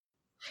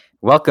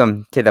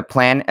Welcome to the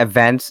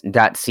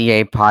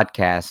planevents.ca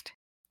podcast.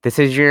 This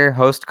is your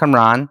host,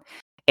 Kamran,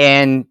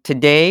 and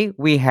today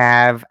we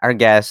have our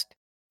guest,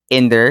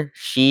 Inder.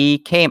 She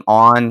came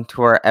on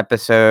to our to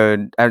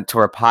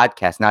our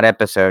podcast, not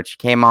episode. She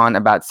came on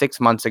about 6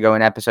 months ago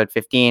in episode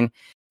 15,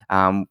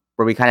 where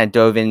we kind of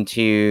dove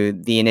into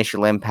the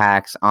initial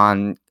impacts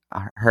on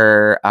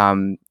her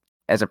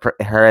as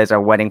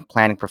a wedding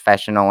planning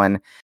professional and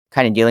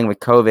kind of dealing with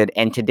COVID.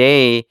 And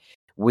today,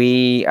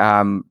 we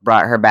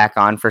brought her back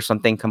on for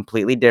something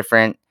completely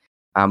different.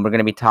 We're going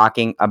to be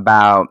talking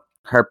about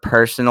her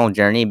personal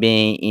journey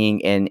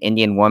being an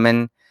Indian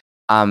woman,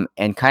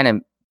 and kind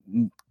of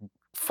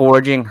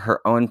forging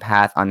her own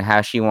path on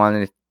how she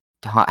wants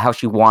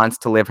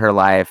to live her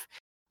life,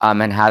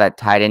 and how that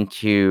tied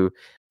into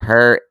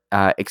her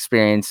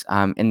experience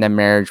in the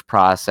marriage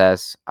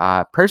process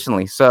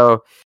personally.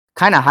 So,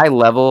 kind of high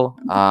level.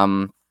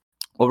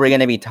 What we're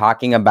going to be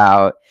talking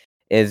about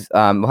is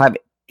we'll have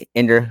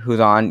Inder,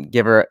 who's on,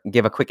 give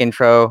a quick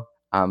intro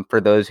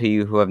for those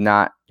who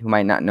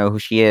might not know who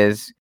she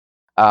is.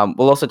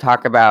 We'll also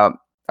talk about,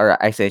 or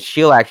I say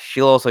she'll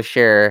also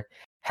share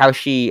how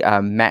she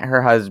met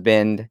her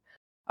husband,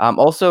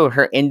 also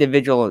her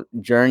individual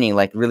journey,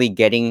 like really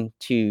getting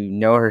to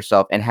know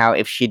herself, and how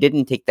if she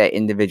didn't take that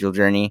individual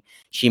journey,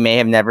 she may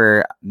have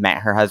never met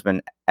her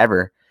husband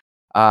ever.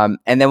 And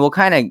then we'll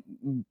kind of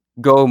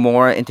go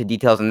more into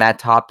details on that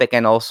topic,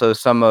 and also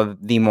some of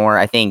the more,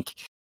 I think,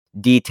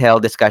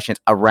 detailed discussions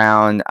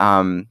around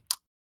the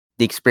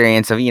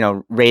experience of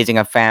raising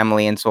a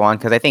family and so on.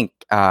 Because I think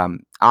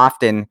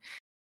often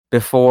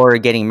before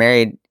getting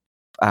married,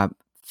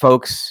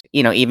 folks,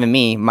 even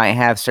me, might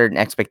have certain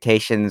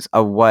expectations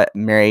of what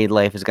married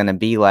life is going to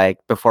be like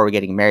before we're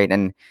getting married.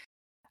 And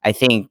I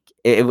think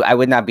I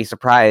would not be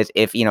surprised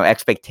if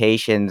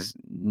expectations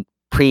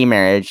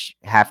pre-marriage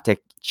have to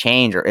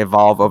change or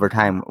evolve over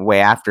time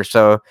way after.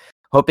 So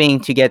hoping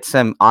to get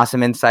some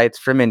awesome insights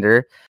from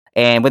Inder.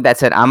 And with that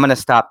said, I'm going to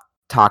stop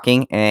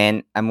talking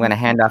and I'm going to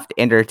hand off to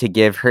Inder to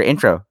give her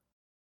intro.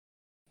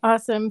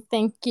 Awesome.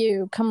 Thank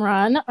you,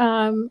 Kamran.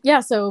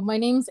 So my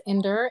name's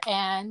Inder,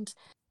 and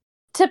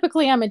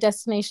typically I'm a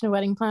destination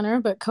wedding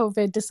planner, but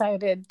COVID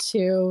decided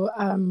to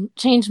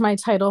change my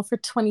title for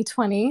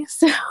 2020.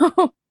 So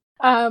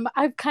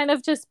I've kind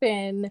of just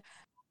been,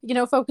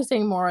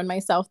 focusing more on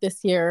myself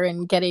this year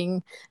and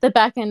getting the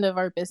back end of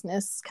our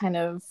business kind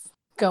of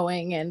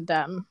going and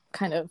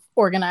kind of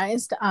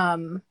organized.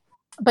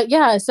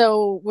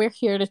 So we're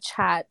here to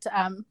chat,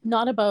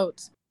 not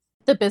about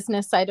the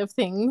business side of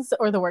things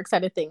or the work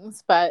side of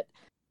things, but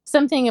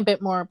something a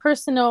bit more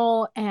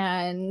personal.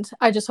 And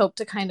I just hope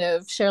to kind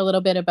of share a little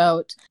bit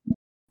about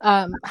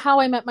how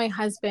I met my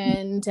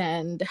husband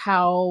and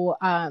how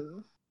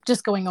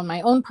just going on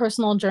my own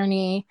personal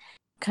journey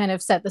kind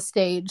of set the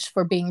stage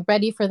for being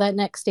ready for that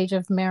next stage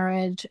of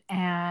marriage.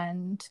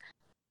 And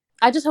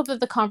I just hope that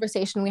the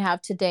conversation we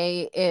have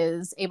today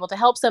is able to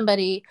help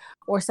somebody,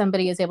 or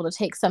somebody is able to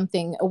take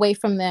something away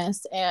from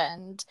this.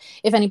 And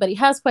if anybody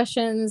has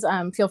questions,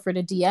 feel free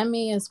to DM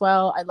me as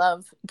well. I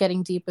love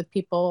getting deep with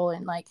people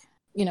and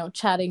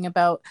chatting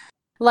about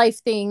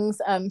life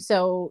things. I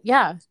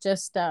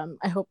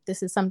hope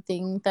this is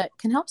something that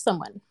can help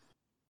someone.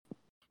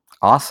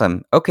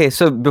 Awesome. Okay,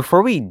 so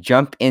before we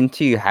jump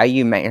into how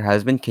you met your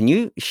husband, can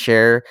you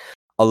share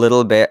a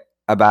little bit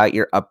about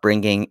your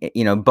upbringing,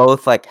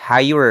 both like how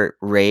you were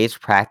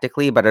raised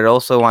practically, but I'd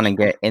also want to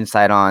get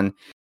insight on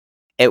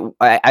it.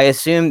 I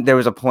assume there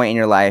was a point in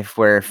your life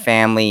where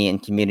family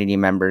and community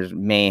members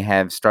may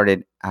have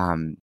started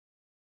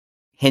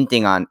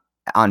hinting on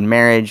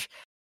marriage.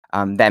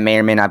 That may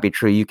or may not be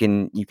true. You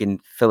can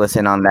fill us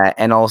in on that,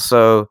 and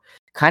also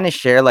kind of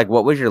share like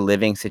what was your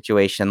living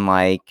situation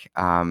like.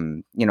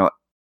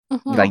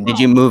 Like, did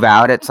you move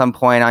out at some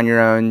point on your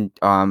own?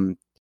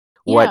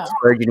 What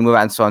spurred you to move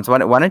out and so on? So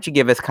why don't you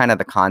give us kind of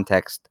the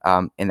context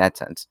in that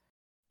sense?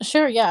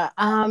 Sure, yeah.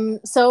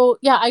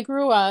 I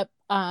grew up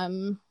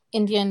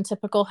Indian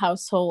typical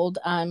household,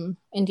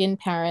 Indian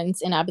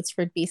parents in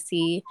Abbotsford,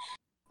 BC.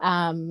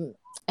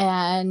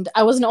 And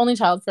I was an only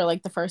child for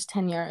like the first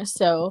 10 years.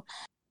 So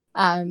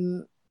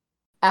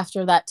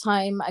after that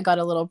time, I got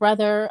a little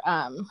brother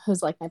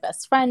who's like my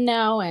best friend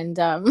now. And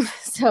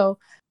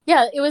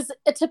it was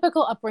a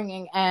typical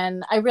upbringing.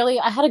 And I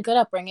had a good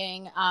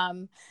upbringing.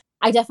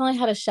 I definitely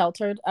had a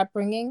sheltered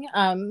upbringing.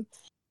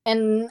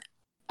 And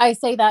I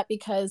say that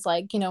because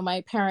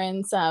my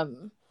parents,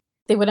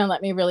 they wouldn't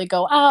let me really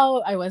go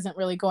out. I wasn't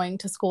really going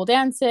to school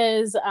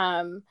dances.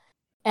 But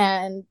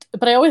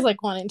I always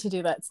wanted to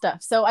do that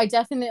stuff. So I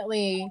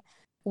definitely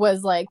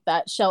was like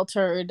that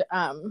sheltered,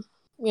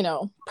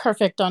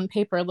 perfect on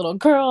paper little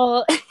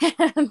girl.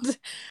 And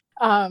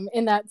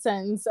in that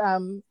sense,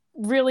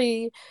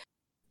 really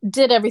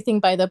did everything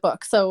by the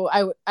book. So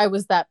I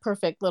was that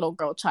perfect little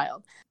girl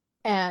child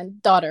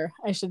and daughter,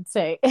 I should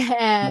say.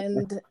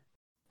 And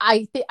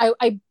I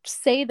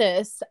say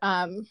this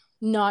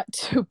not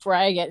to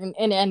brag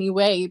in any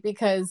way,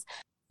 because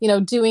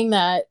doing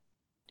that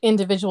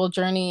individual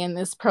journey in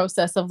this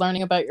process of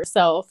learning about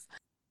yourself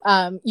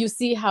you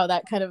see how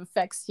that kind of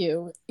affects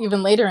you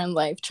even later in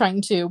life,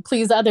 trying to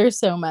please others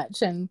so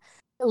much and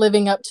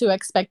living up to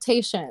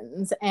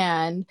expectations.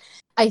 And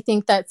I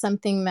think that's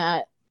something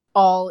that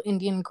all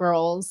Indian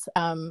girls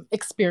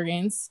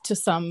experience to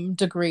some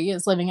degree,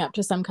 is living up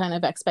to some kind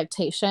of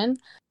expectation.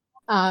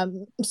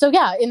 So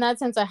yeah, in that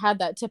sense, I had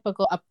that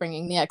typical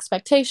upbringing. The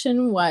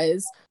expectation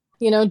was,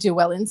 do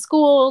well in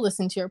school,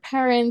 listen to your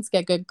parents,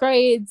 get good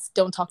grades,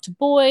 don't talk to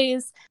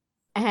boys,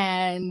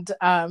 and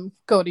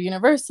go to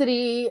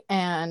university.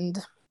 And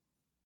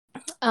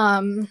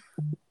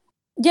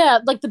yeah,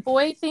 like the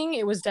boy thing,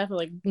 it was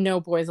definitely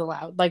no boys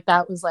allowed. Like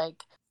that was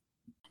like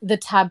the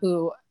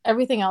taboo.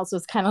 Everything else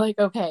was kind of like,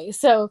 okay.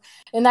 So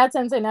in that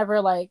sense, I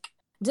never like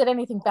did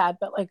anything bad,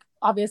 but like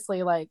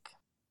obviously like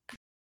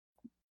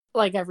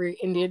every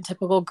Indian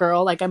typical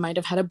girl, like I might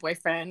have had a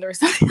boyfriend or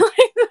something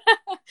like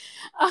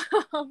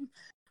that.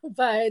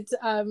 But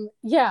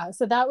yeah,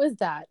 so that was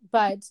that.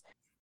 But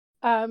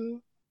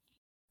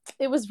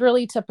it was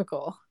really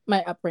typical,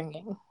 my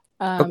upbringing.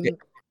 Okay.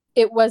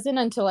 It wasn't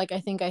until like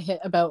I think I hit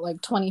about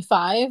like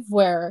 25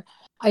 where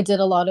I did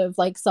a lot of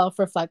like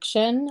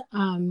self-reflection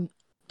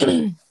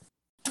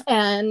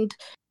and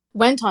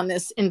went on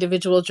this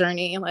individual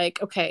journey.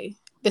 Like, okay,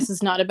 this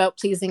is not about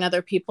pleasing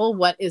other people.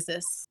 What is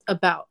this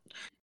about?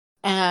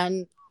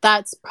 And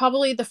that's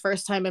probably the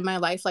first time in my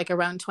life, like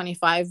around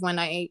 25, when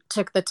I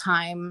took the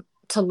time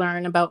to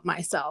learn about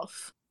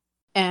myself.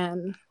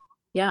 And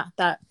yeah,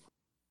 that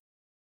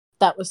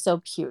was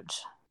so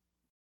huge.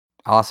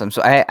 Awesome.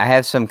 So I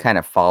have some kind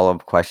of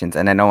follow-up questions,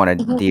 and I don't want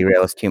to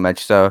derail us too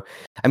much. So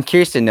I'm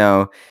curious to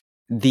know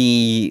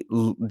the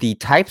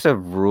types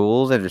of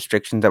rules and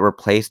restrictions that were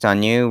placed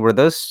on you. Were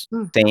those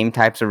same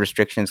types of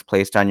restrictions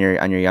placed on your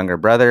younger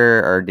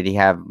brother, or did he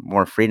have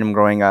more freedom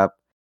growing up?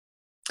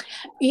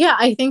 Yeah,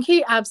 I think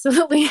he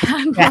absolutely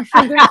had more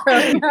freedom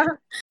growing up.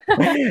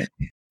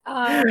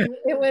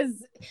 It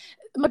was,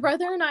 my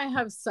brother and I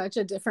have such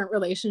a different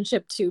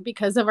relationship too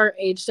because of our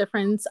age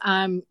difference.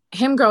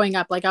 Him growing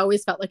up, like I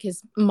always felt like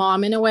his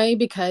mom in a way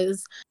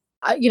because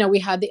we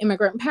had the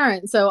immigrant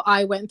parents. So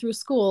I went through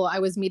school. I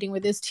was meeting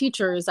with his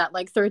teachers at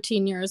like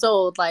 13 years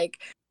old. Like,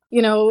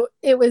 I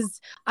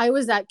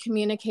was that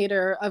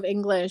communicator of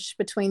English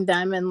between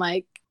them and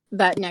like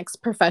that next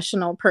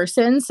professional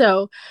person.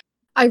 So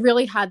I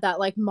really had that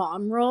like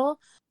mom role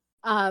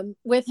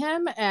with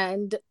him.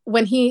 And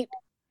when he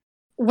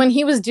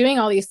was doing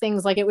all these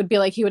things, like it would be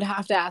like he would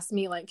have to ask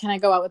me, like, can I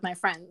go out with my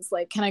friends?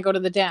 Like, can I go to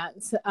the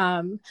dance?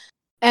 And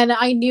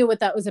I knew what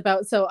that was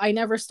about. So I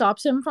never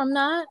stopped him from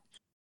that.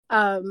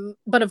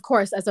 But of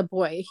course, as a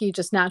boy, he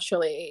just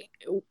naturally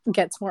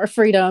gets more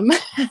freedom.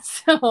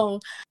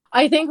 So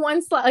I think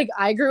once like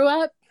I grew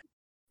up,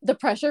 the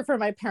pressure for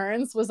my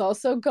parents was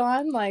also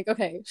gone. Like,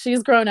 okay,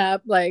 she's grown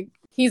up, like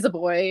he's a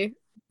boy.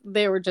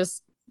 They were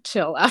just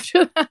chill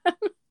after that.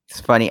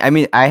 It's funny. I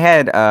mean, I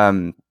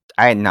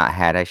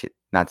should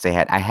not say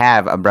had. I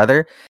have a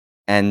brother,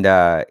 and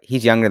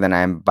he's younger than I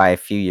am by a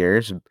few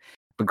years.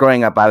 But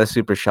growing up, I was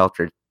super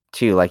sheltered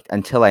too. Like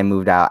until I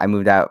moved out. I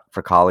moved out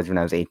for college when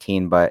I was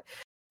 18, but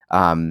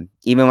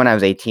even when I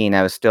was 18,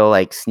 I was still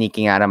like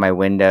sneaking out of my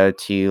window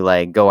to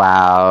like go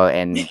out.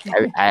 And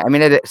I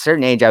mean, at a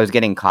certain age, I was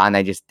getting caught, and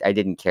I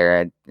didn't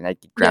care. I'd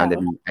get grounded.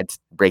 Yeah. And I'd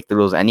break the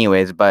rules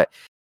anyways. But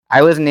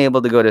I wasn't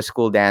able to go to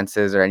school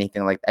dances or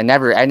anything like. I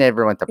never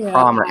went to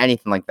prom or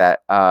anything like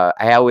that.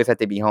 I always had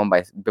to be home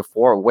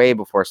way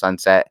before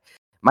sunset.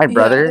 My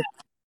brother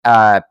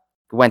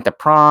went to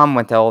prom,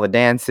 went to all the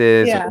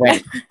dances,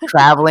 went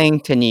traveling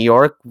to New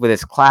York with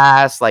his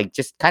class, like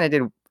just kind of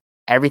did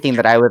everything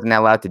that I wasn't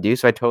allowed to do.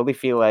 So I totally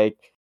feel like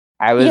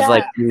I was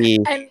like the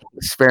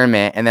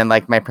experiment, and then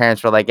like my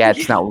parents were like, "Yeah,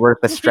 it's not worth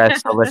the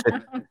stress. So let's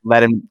just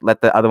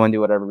let the other one do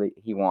whatever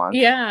he wants."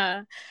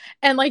 Yeah,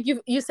 and like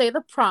you say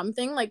the prom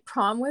thing, like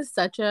prom was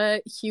such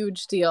a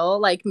huge deal.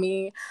 Like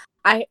me,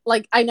 I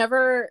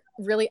never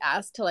really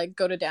asked to like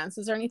go to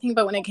dances or anything,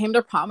 but when it came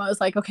to prom, I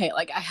was like, okay,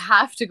 like I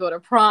have to go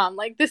to prom.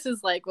 Like this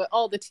is like what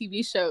all the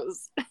TV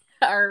shows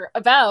are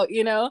about,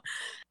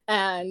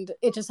 and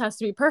it just has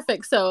to be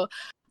perfect. So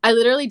I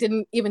literally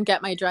didn't even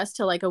get my dress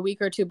till like a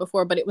week or two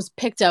before, but it was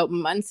picked out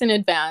months in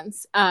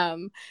advance.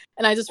 And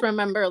I just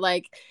remember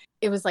like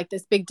it was like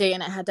this big day,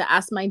 and I had to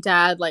ask my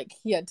dad, like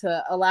he had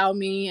to allow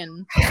me,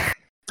 and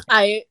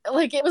I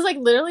like it was like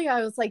literally I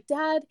was like,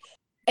 Dad,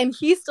 and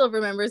he still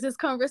remembers this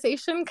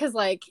conversation because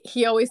like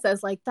he always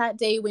says like that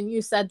day when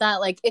you said that,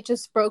 like it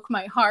just broke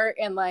my heart.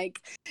 And like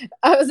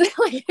I was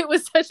like it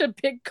was such a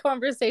big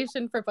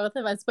conversation for both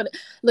of us, but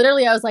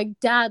literally I was like,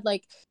 Dad,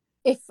 like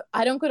if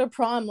I don't go to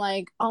prom,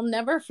 like I'll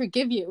never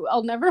forgive you,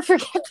 I'll never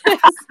forget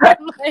this.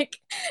 And, like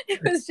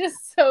it was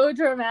just so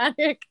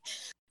dramatic.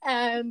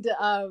 And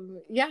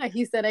yeah,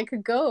 he said I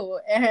could go,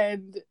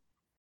 and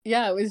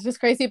yeah, it was just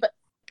crazy. But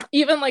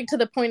even like to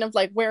the point of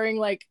like wearing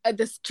like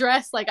this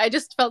dress, like I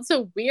just felt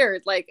so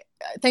weird. Like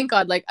thank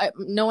God, like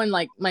no one,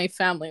 like my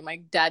family, my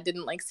dad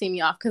didn't like see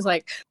me off because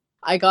like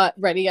I got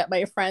ready at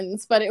my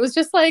friends, but it was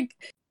just like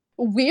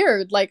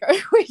weird. Like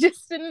we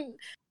just didn't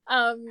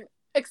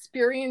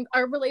experience,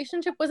 our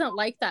relationship wasn't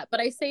like that. But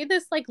I say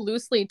this like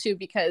loosely too,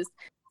 because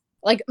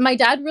like my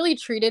dad really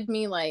treated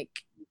me like,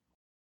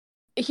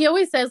 he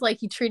always says like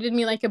he treated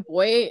me like a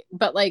boy,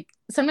 but like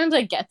sometimes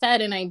I get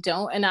that and I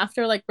don't. And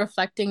after like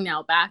reflecting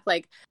now back,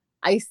 like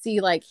I see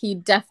like he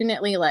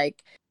definitely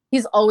like,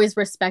 he's always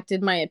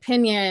respected my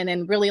opinion,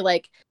 and really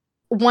like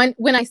when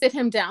I sit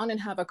him down and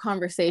have a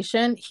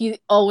conversation, he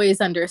always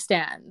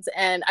understands.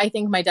 And I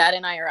think my dad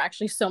and I are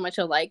actually so much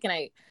alike,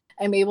 and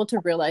I'm able to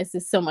realize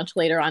this so much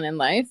later on in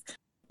life.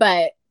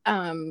 But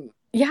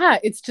yeah,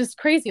 it's just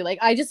crazy. Like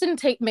I just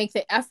didn't make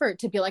the effort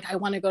to be like, I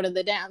want to go to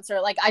the dance,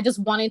 or like I just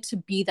wanted to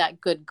be that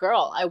good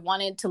girl. I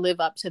wanted to live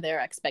up to their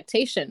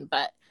expectation.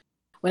 But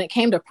when it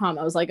came to prom,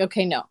 I was like,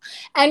 okay, no.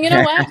 And you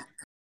know what?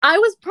 I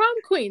was prom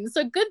queen,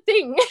 so good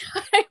thing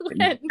I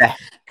went.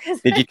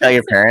 Did you tell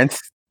your parents?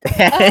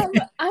 I don't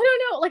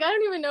know. Like, I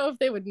don't even know if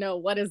they would know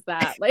what is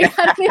that. Like,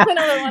 I don't even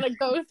know if I want to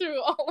go through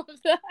all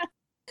of that.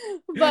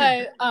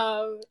 But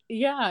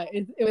yeah,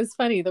 it was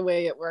funny the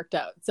way it worked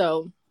out.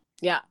 So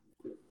yeah.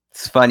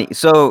 It's funny.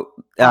 So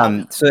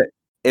so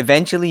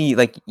eventually,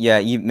 like, yeah,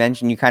 you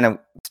mentioned you kind of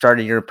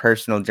started your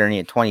personal journey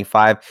at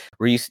 25.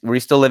 Were you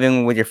still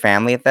living with your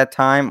family at that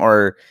time,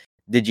 or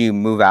did you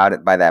move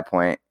out by that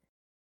point?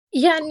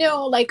 Yeah,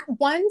 no, like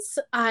once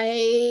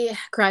I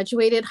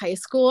graduated high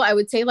school, I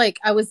would say like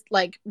I was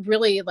like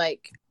really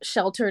like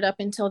sheltered up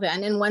until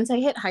then. And once I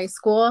hit high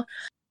school,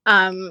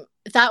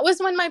 that was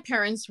when my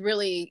parents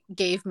really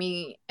gave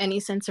me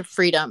any sense of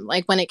freedom.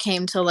 Like when it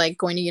came to like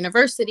going to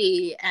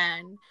university,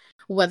 and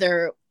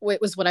whether it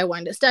was what I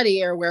wanted to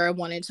study or where I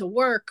wanted to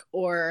work,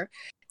 or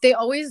they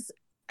always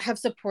have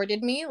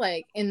supported me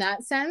like in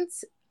that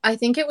sense. I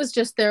think it was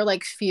just their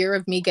like fear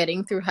of me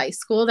getting through high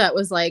school that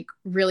was like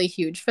really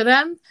huge for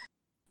them.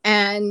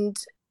 And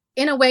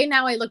in a way,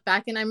 now I look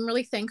back and I'm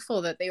really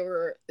thankful that they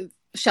were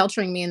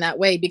sheltering me in that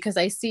way, because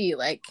I see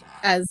like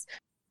as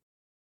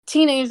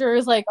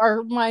teenagers, like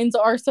our minds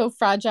are so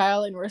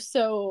fragile and we're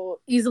so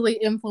easily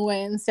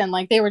influenced, and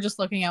like they were just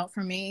looking out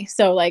for me.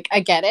 So like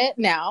I get it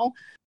now,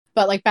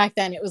 but like back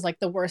then it was like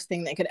the worst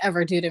thing they could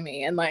ever do to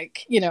me. And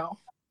like, you know,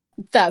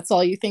 that's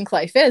all you think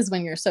life is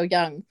when you're so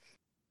young.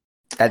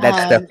 That's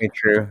definitely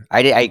true.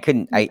 I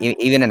couldn't.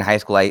 Even in high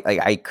school,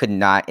 I could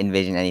not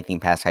envision anything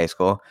past high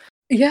school.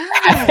 Yeah.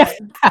 I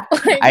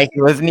Like,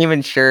 wasn't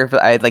even sure if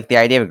I like the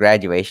idea of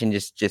graduation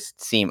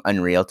just seemed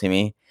unreal to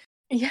me.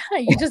 yeah,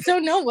 you just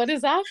don't know what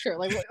is after.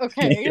 Like,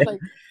 okay, like,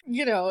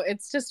 you know,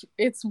 it's just,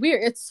 it's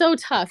weird. It's so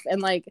tough.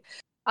 And like,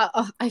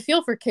 I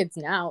feel for kids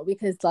now,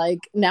 because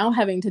like now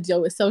having to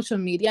deal with social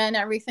media and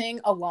everything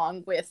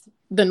along with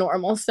the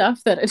normal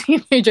stuff that a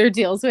teenager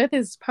deals with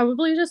is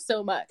probably just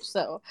so much.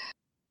 So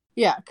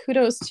yeah,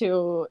 kudos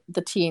to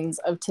the teens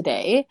of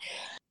today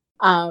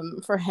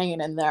for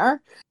hanging in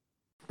there.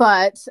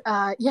 But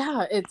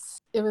yeah,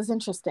 it was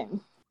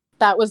interesting.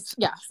 That was,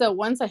 yeah. So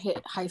once I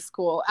hit high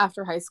school,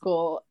 after high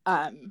school,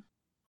 I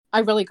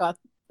really got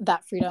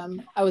that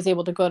freedom. I was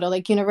able to go to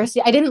like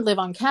university. I didn't live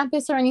on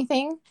campus or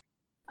anything,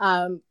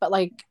 but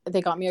like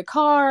they got me a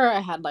car. I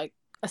had like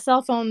a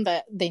cell phone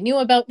that they knew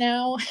about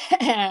now,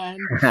 and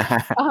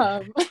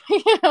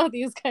you know,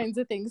 these kinds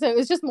of things. So it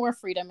was just more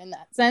freedom in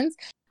that sense.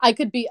 I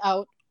could be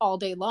out all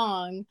day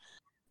long,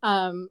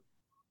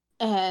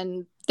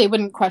 and they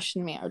wouldn't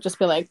question me. I would just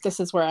be like, this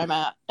is where I'm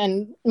at.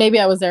 And maybe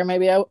I was there,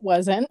 maybe I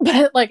wasn't,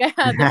 but like I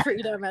had the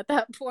freedom at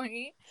that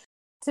point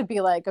to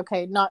be like,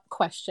 okay, not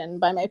questioned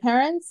by my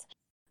parents.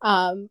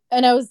 And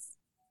I was,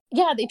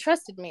 yeah, they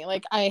trusted me.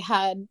 Like I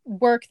had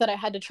work that I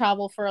had to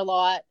travel for a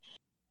lot.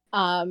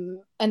 And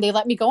they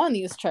let me go on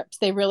these trips.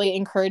 They really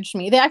encouraged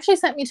me. They actually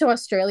sent me to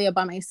Australia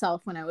by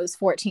myself when I was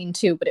 14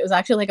 too, but it was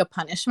actually like a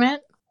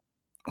punishment.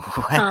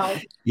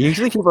 What?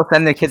 Usually people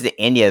send their kids to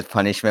India as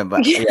punishment,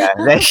 but yeah.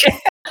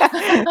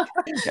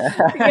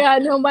 Yeah,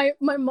 no, my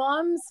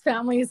mom's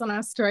family is in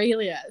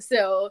Australia,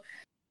 so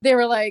they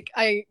were like,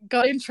 I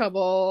got in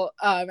trouble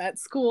at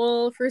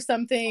school for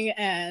something,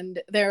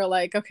 and they were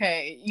like,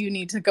 okay, you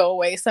need to go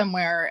away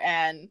somewhere.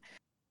 And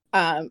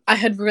I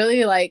had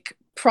really like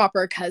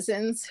proper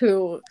cousins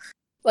who,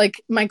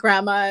 like my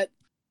grandma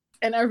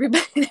and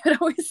everybody would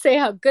always say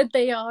how good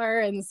they are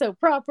and so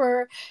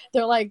proper.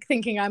 They're like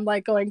thinking I'm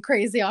like going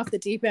crazy off the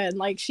deep end,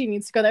 like she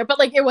needs to go there. But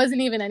like it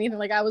wasn't even anything.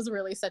 Like I was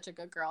really such a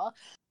good girl.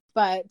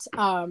 But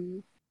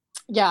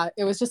yeah,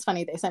 it was just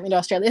funny they sent me to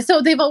Australia.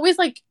 So they've always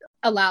like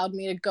allowed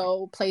me to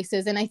go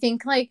places. And I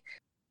think like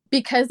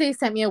because they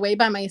sent me away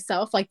by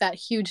myself, like that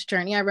huge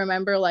journey, I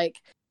remember like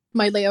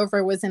my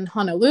layover was in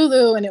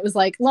Honolulu, and it was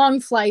like long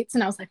flights,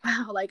 and I was like,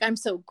 wow, like I'm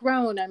so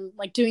grown. I'm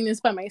like doing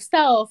this by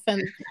myself.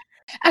 And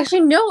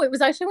actually, no, it was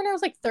actually when I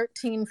was like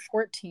 13,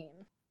 14.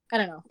 I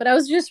don't know, but I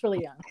was just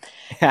really young.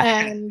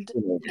 And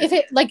if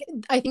it like,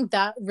 I think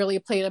that really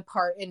played a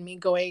part in me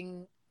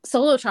going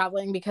solo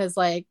traveling, because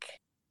like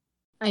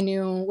I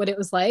knew what it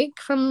was like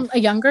from a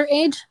younger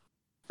age.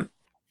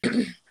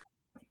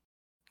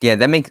 Yeah,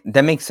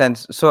 that makes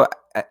sense. So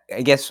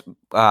I guess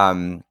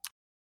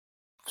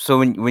so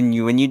when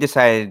you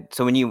decided,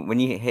 so when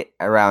you hit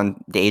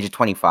around the age of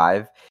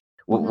 25,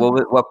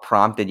 Mhm. what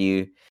prompted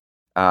you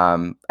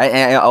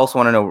I also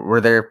want to know,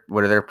 were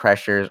there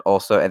pressures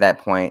also at that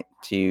point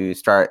to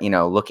start,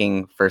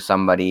 looking for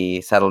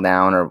somebody, settle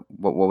down, or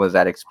what was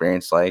that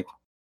experience like?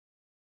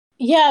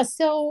 Yeah,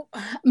 so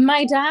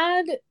my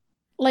dad,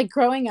 like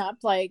growing up,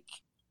 like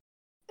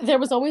there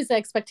was always the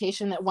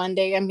expectation that one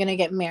day I'm gonna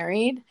get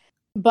married,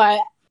 but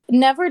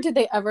never did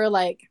they ever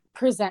like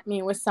present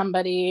me with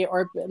somebody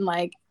or been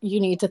like, you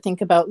need to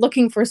think about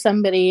looking for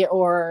somebody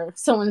or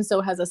so and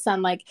so has a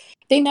son. Like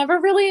they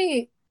never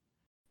really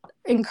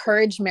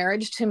encouraged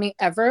marriage to me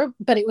ever,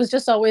 but it was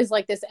just always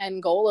like this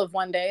end goal of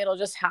one day it'll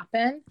just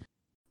happen.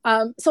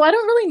 So I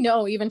don't really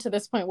know even to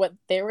this point what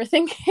they were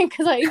thinking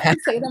because I even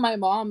say to my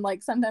mom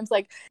like sometimes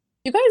like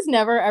you guys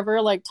never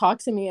ever like talk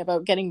to me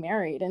about getting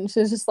married, and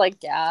she's just like,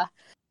 yeah.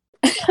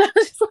 I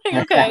was just like,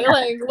 okay,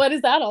 like what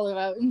is that all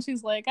about? And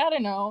she's like, I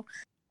don't know.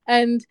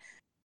 And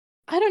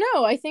I don't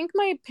know, I think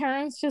my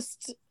parents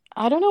just,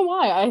 I don't know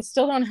why, I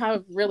still don't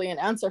have really an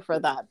answer for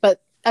that,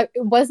 but it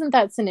wasn't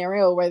that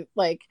scenario where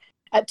like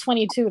at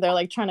 22 they're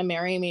like trying to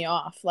marry me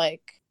off,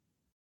 like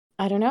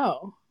I don't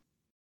know.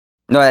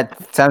 No,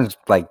 that sounds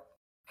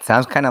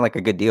kind of like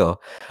a good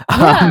deal.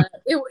 Yeah,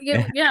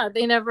 yeah,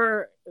 they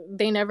never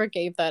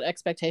gave that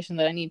expectation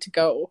that I need to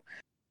go.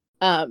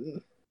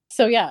 Um,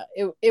 so yeah,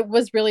 it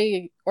was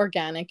really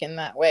organic in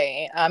that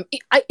way.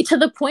 To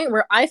the point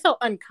where I felt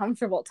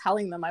uncomfortable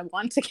telling them I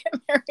want to get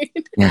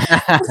married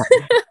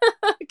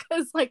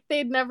because like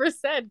they'd never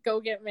said go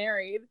get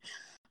married.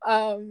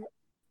 Um,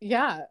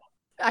 yeah,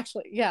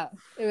 actually, yeah,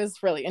 it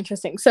was really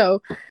interesting.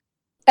 So,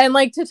 and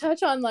like to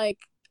touch on like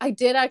I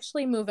did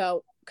actually move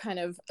out kind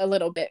of a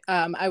little bit.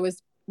 I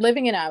was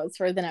living in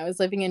Abbotsford, then I was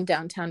living in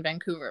downtown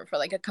Vancouver for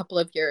like a couple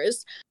of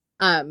years.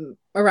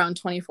 Around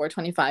 24,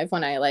 25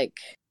 when I like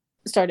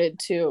started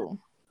to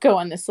go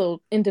on this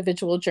little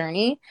individual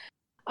journey.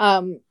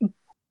 Um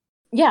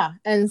yeah,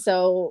 and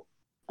so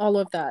all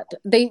of that.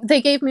 They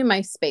gave me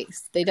my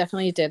space. They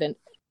definitely didn't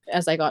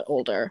as I got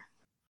older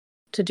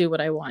to do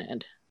what I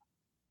wanted.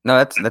 No,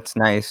 that's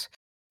nice.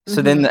 So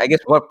Mm-hmm. then I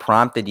guess what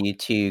prompted you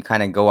to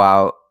kind of go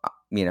out,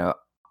 you know,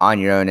 on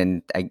your own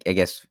and I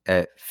guess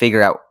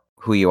figure out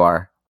who you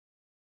are?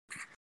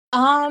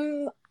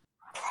 Um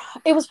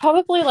it was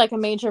probably like a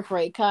major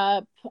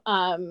breakup,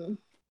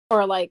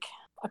 or like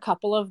a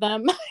couple of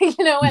them, at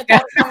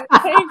that point.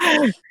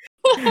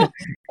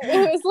 It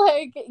was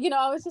like,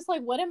 I was just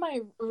like, what am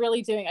I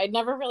really doing? I'd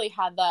never really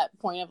had that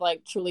point of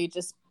like truly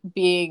just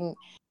being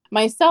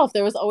myself.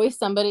 There was always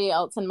somebody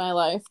else in my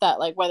life that,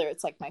 like, whether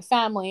it's like my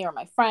family or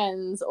my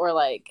friends or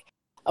like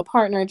a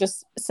partner,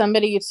 just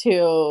somebody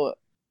to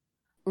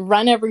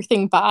run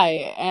everything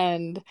by.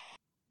 And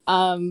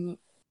um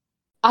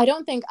I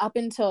don't think up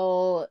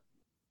until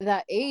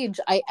that age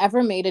I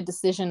ever made a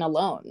decision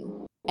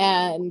alone.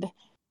 And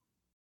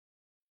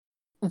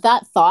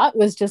that thought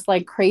was just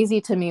like crazy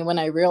to me when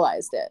I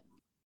realized it.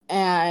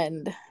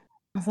 And I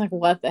was like,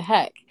 what the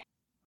heck?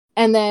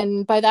 And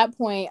then by that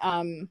point,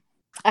 I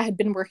had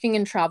been working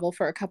in travel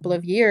for a couple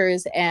of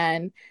years,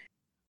 and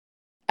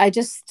I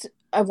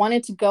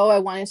wanted to go, I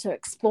wanted to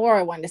explore,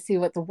 I wanted to see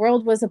what the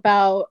world was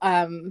about.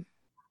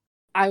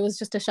 I was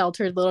just a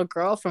sheltered little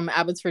girl from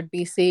Abbotsford,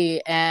 BC,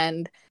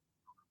 and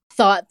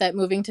thought that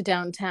moving to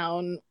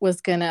downtown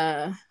was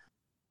gonna,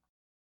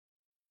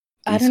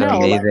 I Be don't so know,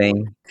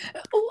 amazing,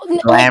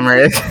 like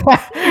glamorous.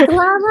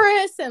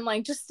 glamorous, and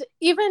like just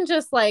even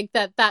just like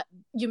that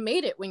you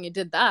made it when you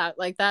did that.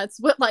 Like that's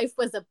what life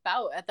was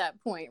about at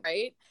that point,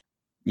 right?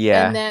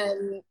 And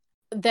Yeah.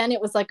 then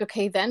it was like,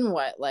 okay, then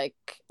what? Like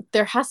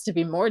there has to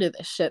be more to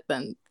this shit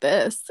than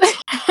this.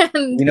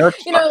 And You know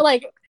what's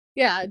like,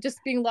 yeah,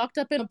 just being locked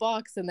up in a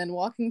box and then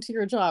walking to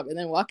your job and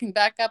then walking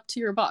back up to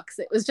your box.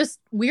 It was just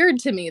weird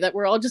to me that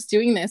we're all just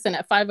doing this, and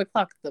at 5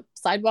 o'clock the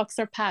sidewalks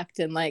are packed,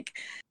 and like,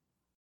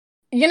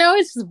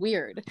 it's just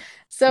weird.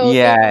 So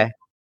Yeah.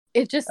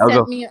 it just I'll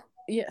sent go. me,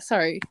 yeah,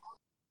 sorry.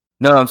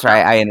 No, I'm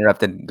sorry. I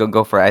interrupted.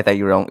 Go for it. I thought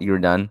you were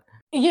done.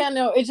 Yeah,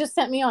 no, it just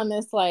sent me on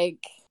this like,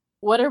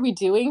 what are we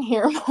doing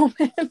here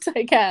moment,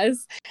 I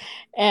guess.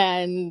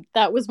 And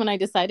that was when I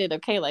decided,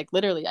 okay, like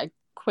literally I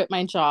quit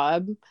my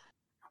job.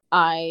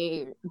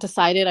 I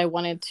decided I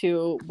wanted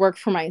to work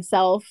for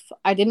myself.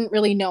 I didn't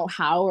really know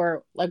how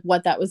or like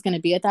what that was going to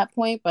be at that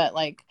point, but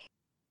like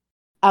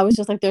I was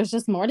just like, there's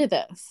just more to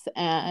this.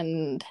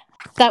 And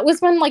that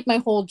was when like my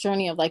whole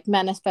journey of like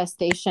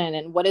manifestation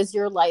and what does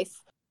your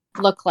life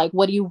look like?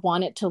 What do you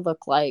want it to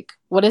look like?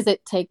 What does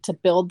it take to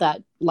build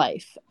that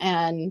life?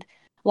 And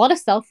a lot of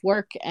self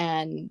work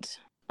and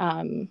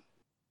um,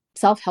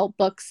 self help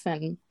books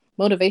and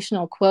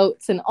motivational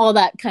quotes and all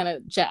that kind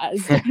of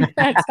jazz during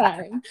that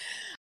time.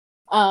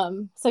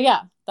 So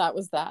yeah, that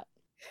was that.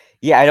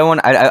 Yeah, I don't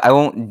want. I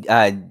won't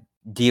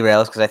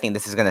derail because I think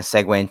this is gonna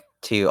segue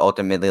into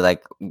ultimately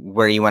like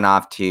where you went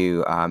off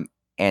to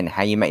and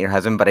how you met your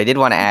husband. But I did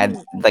want to add,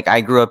 Mhm. like,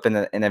 I grew up in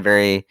a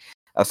very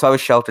so I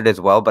was sheltered as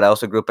well, but I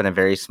also grew up in a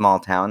very small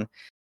town.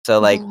 So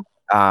like Mhm.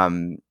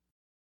 um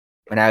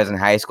when I was in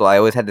high school, I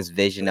always had this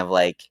vision of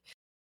like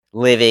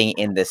living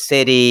in the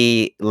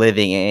city,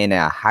 living in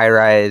a high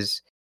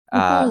rise.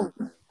 Uh,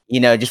 Mhm.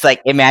 just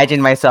like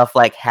imagine myself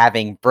like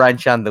having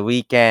brunch on the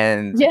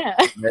weekends, Yeah.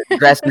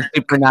 dressing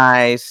super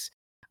nice,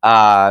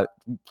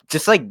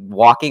 just like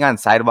walking on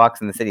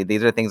sidewalks in the city.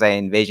 These are things I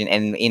envision.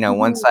 And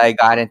once I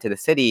got into the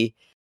city,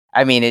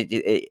 I mean,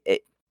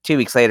 it 2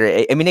 weeks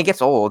later, I mean, it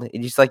gets old.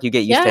 It's just like you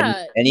get used to Yeah, you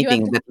have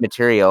anything to that's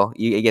material.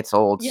 It gets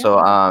old. So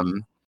yeah.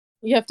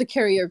 You have to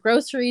carry your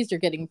groceries, you're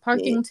getting y-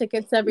 parking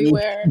tickets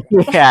everywhere.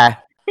 yeah,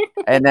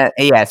 and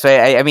yeah. So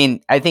I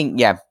mean, I think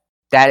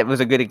that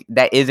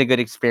is a good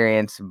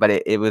experience, but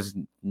it was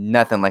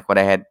nothing like what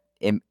I had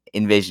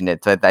envisioned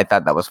it. So I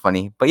thought that was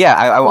funny. But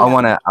yeah,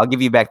 Yeah. I'll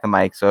give you back the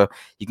mic so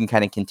you can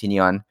kind of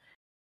continue on.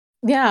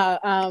 Yeah.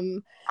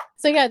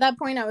 So yeah, at that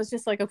point I was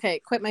just like, okay,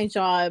 quit my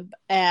job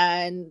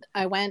and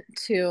I went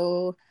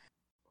to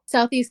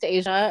Southeast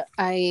Asia.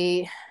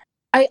 I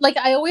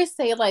always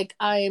say like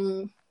I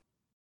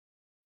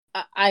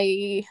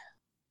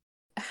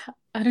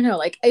I don't know,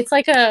 like it's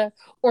like a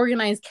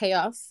organized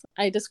chaos.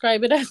 I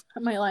describe it as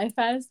my life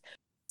as.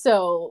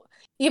 So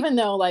even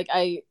though like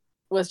I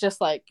was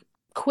just like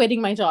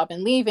quitting my job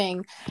and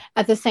leaving,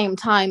 at the same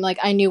time, like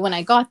I knew when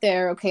I got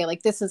there, okay,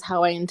 like this is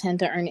how I intend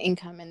to earn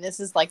income, and this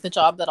is like the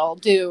job that I'll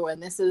do,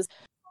 and this is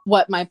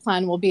what my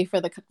plan will be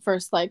for the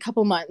first like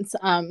couple months.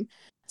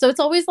 So it's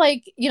always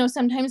like,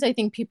 sometimes I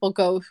think people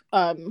go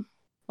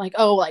like,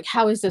 oh, like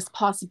how is this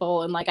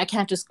possible? And like I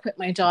can't just quit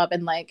my job,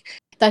 and like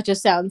that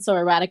just sounds so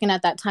erratic. And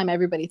at that time,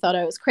 everybody thought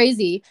I was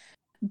crazy.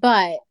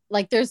 But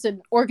like, there's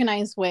an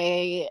organized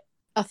way,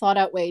 a thought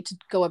out way to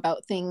go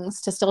about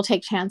things to still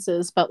take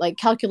chances, but like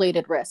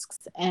calculated risks.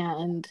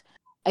 And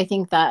I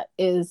think that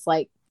is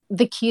like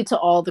the key to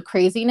all the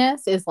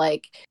craziness is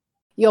like,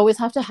 you always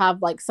have to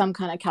have like some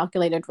kind of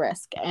calculated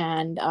risk.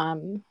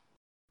 And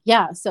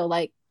yeah, so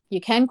like you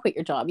can quit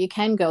your job, you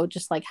can go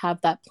just like have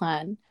that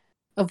plan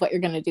of what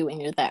you're going to do when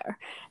you're there.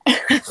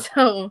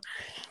 So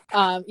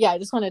yeah, I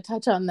just want to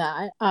touch on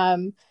that.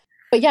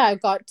 But yeah,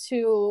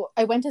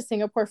 I went to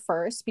Singapore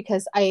first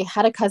because I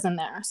had a cousin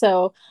there.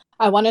 So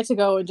I wanted to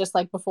go just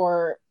like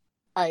before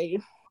I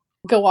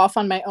go off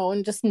on my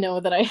own, just know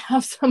that I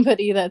have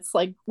somebody that's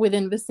like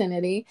within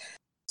vicinity.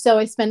 So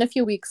I spent a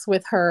few weeks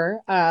with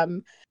her.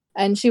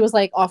 And she was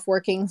like off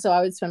working. So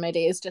I would spend my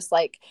days just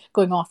like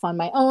going off on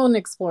my own,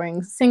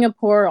 exploring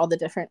Singapore, all the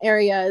different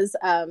areas.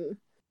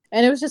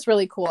 And it was just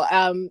really cool.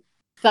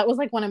 That was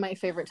like one of my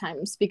favorite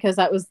times because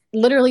that was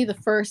literally the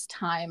first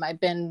time I've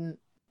been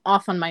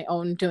off on my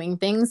own doing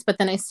things, but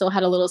then I still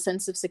had a little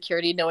sense of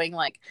security knowing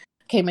like,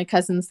 okay, my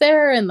cousin's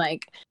there and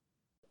like,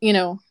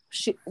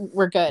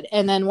 we're good.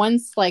 And then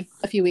once like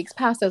a few weeks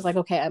passed, I was like,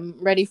 okay, I'm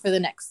ready for the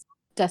next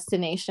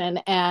destination.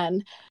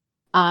 And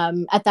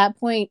at that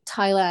point,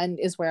 Thailand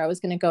is where I was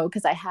going to go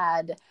because I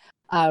had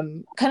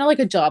kind of like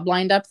a job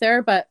lined up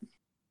there, but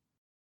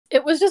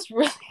it was just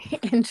really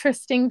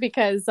interesting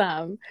because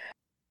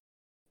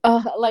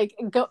like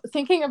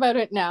thinking about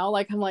it now,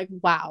 like I'm like,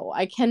 wow,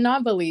 I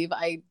cannot believe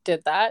I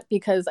did that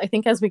because I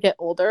think as we get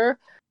older,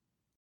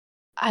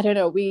 I don't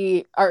know,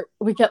 we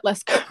get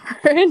less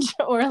courage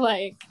or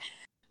like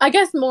I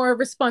guess more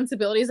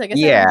responsibilities. I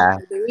guess I have more Yeah.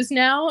 to lose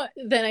now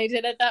than I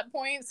did at that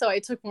point, so I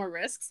took more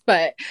risks.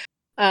 But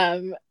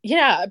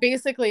yeah,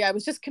 basically I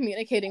was just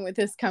communicating with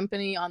this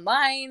company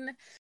online.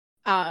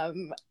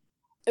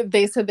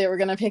 They said they were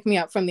going to pick me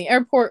up from the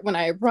airport when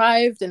I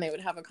arrived and they would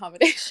have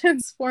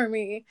accommodations for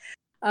me.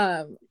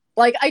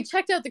 Like I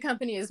checked out the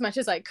company as much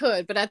as I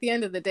could, but at the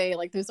end of the day,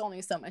 like there's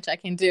only so much I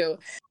can do.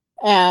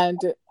 And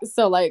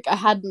so like I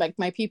had like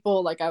my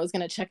people like I was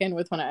going to check in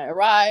with when I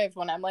arrived,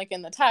 when I'm like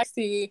in the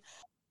taxi.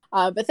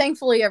 But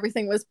thankfully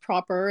everything was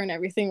proper and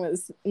everything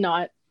was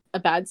not a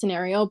bad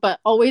scenario, but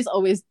always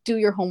do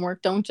your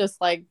homework. Don't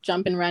just like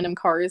jump in random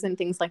cars and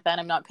things like that.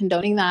 I'm not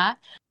condoning that,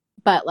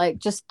 but like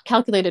just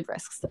calculated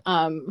risks.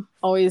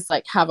 Always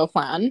like have a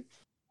plan.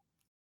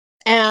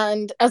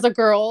 And as a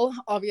girl,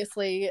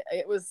 obviously,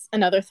 it was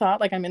another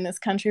thought. Like I'm in this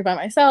country by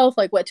myself.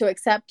 Like what to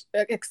expect.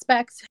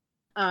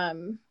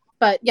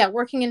 But yeah,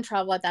 working in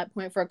travel at that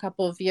point for a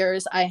couple of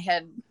years, I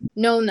had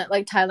known that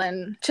like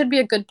Thailand should be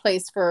a good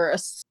place for a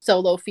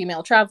solo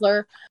female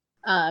traveler.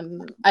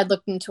 I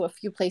looked into a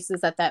few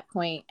places at that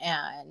point,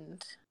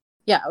 and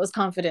yeah, I was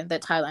confident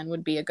that Thailand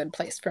would be a good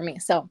place for me.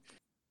 So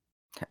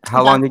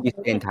How long that's did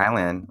you stay in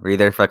Thailand? Were you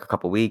there for like a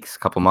couple weeks,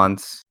 couple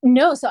months?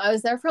 no, so I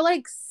was there for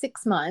like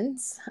 6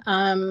 months.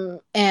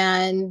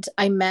 And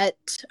I met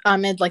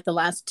Ahmed like the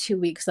last 2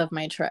 weeks of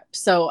my trip.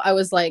 So I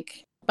was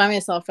like by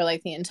myself for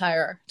like the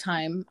entire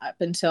time up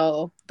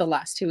until the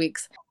last 2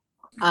 weeks.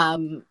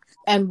 And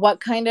what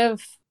kind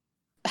of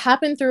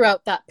happened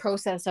throughout that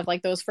process of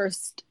like those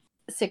first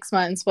 6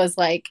 months was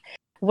like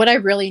what I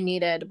really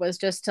needed was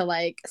just to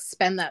like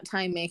spend that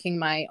time making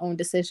my own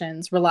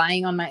decisions,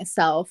 relying on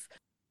myself,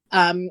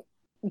 um,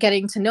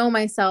 getting to know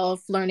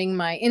myself, learning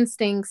my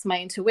instincts, my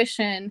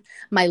intuition,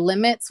 my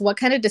limits. What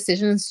kind of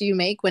decisions do you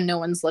make when no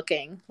one's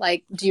looking?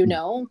 Like, do you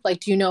know? Like,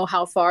 do you know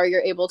how far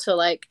you're able to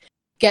like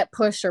get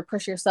pushed or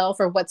push yourself,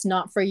 or what's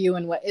not for you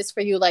and what is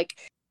for you? Like,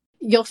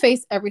 you'll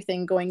face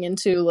everything going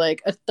into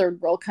like a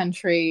third world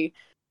country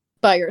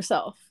by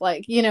yourself,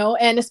 like, you know,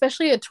 and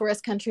especially a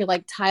tourist country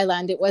like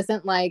Thailand. It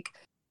wasn't like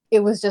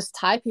it was just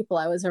Thai people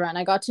I was around.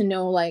 I got to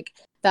know like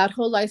that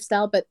whole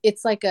lifestyle, but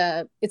it's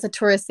a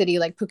tourist city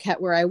like Phuket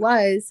where I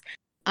was.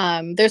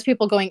 There's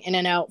people going in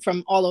and out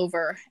from all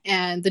over,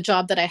 and the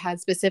job that I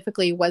had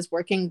specifically was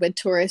working with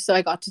tourists, so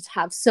I got to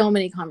have so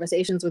many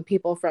conversations with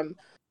people from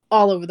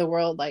all over the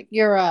world, like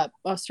Europe,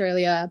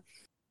 Australia,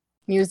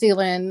 New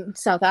Zealand,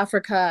 South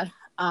Africa,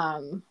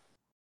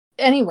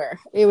 anywhere.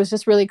 It was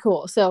just really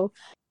cool. So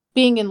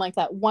being in like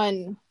that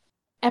one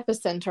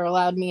epicenter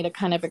allowed me to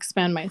kind of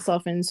expand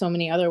myself in so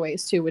many other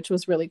ways too, which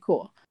was really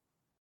cool.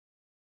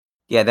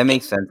 Yeah, that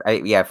makes sense.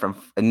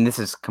 And this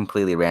is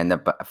completely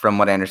random, but from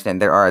what I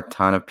understand, there are a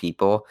ton of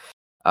people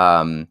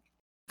um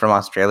from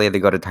Australia that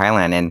go to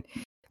Thailand, and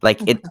like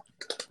it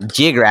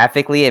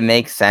geographically it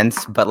makes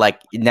sense, but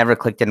like it never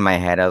clicked in my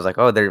head. I was like,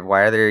 oh,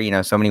 why are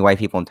there, so many white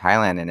people in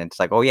Thailand? And it's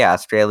like, oh yeah,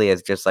 Australia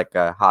is just like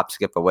a hop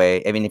skip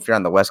away. I mean, if you're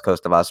on the west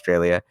coast of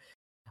Australia.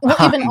 Well,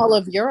 even all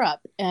of Europe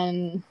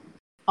and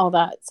all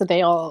that. So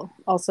they all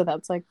also,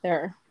 that's like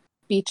their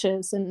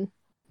beaches and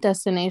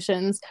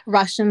destinations.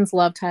 Russians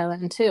love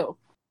Thailand too.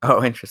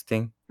 Oh,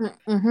 interesting.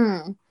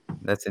 Mm-hmm.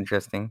 That's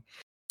interesting.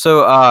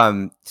 So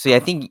yeah,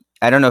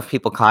 I don't know if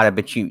people caught it,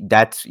 but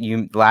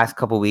the last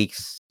couple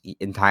weeks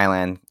in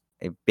Thailand,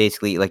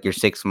 basically like your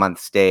 6-month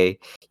stay,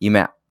 you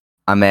met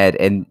Ahmed,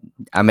 and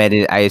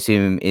Ahmed, I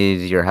assume,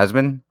 is your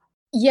husband.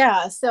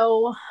 Yeah.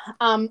 So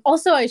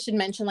also I should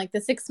mention, like,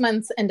 the 6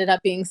 months ended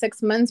up being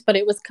 6 months, but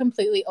it was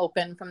completely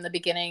open from the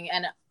beginning,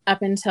 and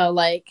up until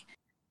like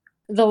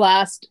the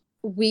last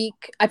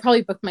week, I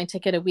probably booked my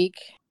ticket a week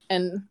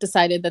and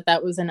decided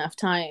that was enough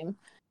time.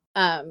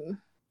 I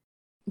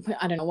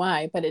don't know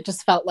why, but it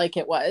just felt like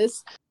it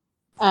was.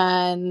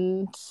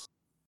 And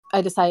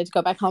I decided to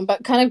go back home.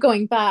 But kind of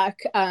going back,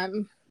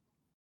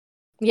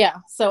 yeah,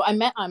 so I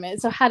met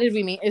Ahmed. So how did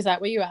we meet? Is that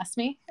what you asked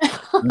me?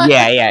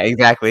 Yeah,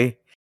 exactly.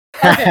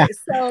 Okay,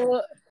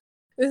 so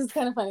this is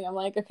kind of funny. I'm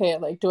like, okay,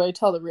 like, do I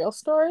tell the real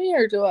story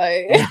or do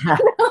I?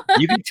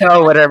 You can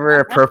tell whatever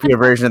appropriate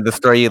version of the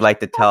story you'd like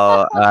to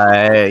tell.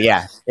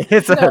 Yeah,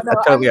 it's no, totally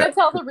I'm gonna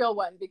tell the real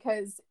one,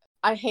 because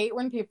I hate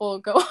when people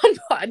go on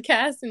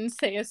podcasts and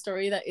say a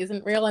story that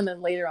isn't real, and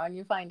then later on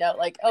you find out,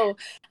 like, oh,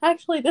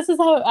 actually, this is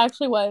how it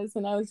actually was,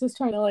 and I was just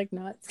trying to, like,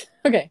 not.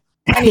 Okay.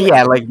 Anyway,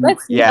 yeah, like,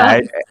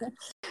 yeah.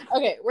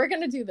 Okay, we're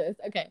gonna do this.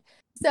 Okay,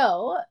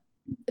 so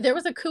there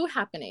was a coup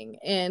happening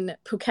in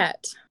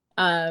Phuket,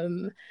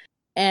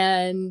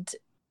 and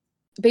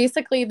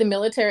basically the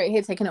military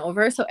had taken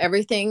over, so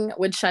everything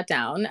would shut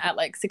down at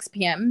like 6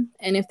 p.m.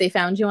 And if they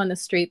found you on the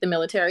street, the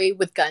military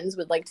with guns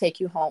would like take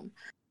you home.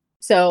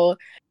 So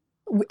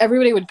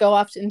everybody would go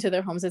off into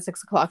their homes at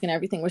 6 o'clock, and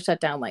everything was shut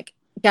down, like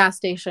gas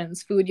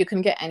stations, food, you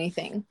couldn't get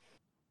anything.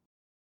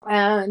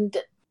 And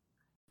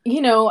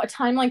a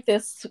time like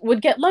this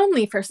would get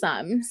lonely for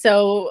some.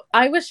 So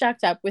I was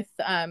shacked up with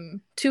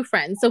 2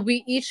 friends. So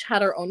we each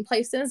had our own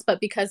places, but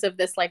because of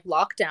this like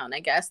lockdown, I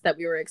guess, that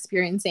we were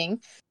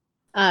experiencing,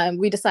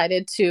 we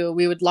decided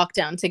we would lock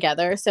down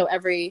together. So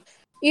every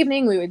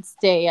evening we would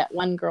stay at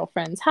one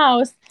girlfriend's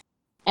house,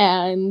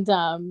 and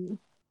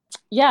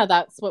yeah,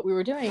 that's what we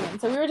were doing.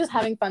 And so we were just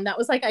having fun. That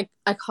was like,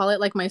 I call it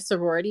like my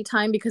sorority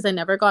time, because I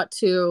never got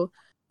to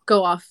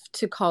go off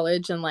to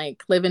college and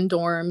like live in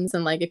dorms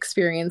and like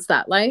experience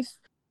that life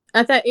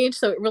at that age.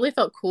 So it really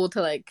felt cool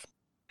to like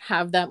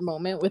have that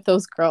moment with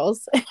those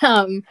girls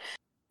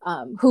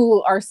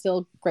who are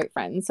still great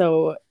friends.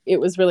 So it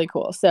was really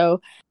cool. So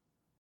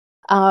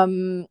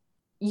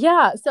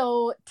yeah,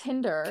 so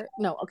Tinder.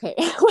 No, okay.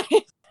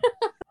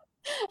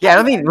 Yeah,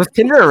 I mean, was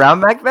Tinder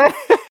around back then?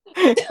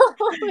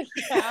 Oh,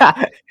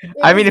 yeah.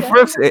 I mean,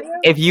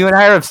 if you and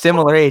I are of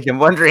similar age, I'm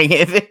wondering,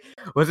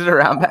 was it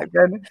around back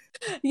then?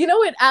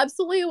 It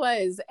absolutely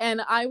was.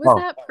 And I was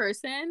that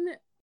person.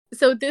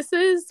 So this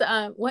is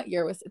what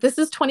year was it? This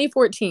is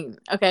 2014.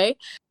 Okay.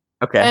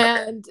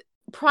 And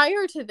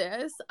prior to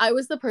this, I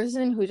was the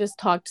person who just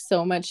talked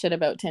so much shit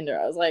about Tinder.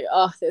 I was like,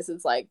 oh, this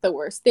is like the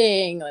worst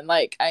thing, and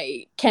like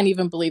I can't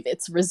even believe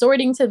it's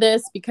resorting to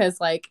this,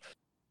 because like,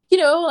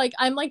 like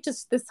I'm like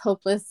just this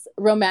hopeless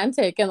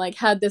romantic, and like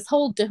had this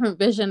whole different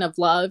vision of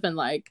love, and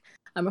like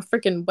I'm a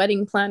freaking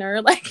wedding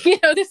planner. Like,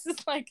 this is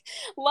like,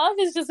 love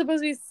is just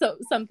supposed to be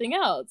something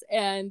else,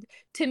 and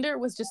Tinder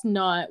was just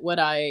not what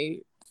I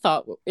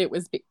thought it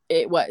was.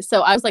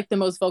 So I was like the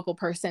most vocal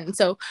person.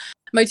 So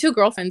my 2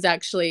 girlfriends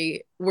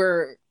actually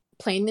were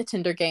playing the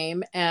Tinder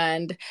game,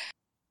 and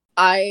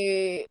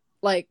I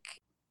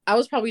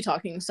was probably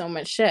talking so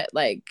much shit,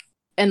 like,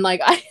 and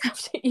like I have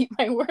to eat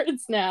my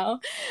words now,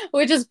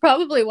 which is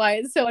probably why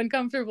it's so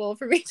uncomfortable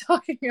for me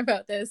talking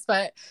about this.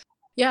 But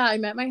yeah, I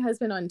met my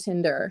husband on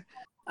Tinder.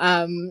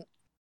 And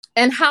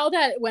how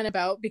that went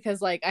about,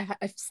 because like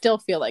I still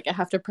feel like I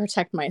have to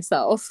protect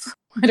myself.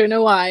 I don't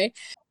know why.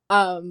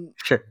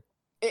 Sure.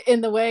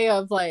 In the way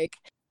of like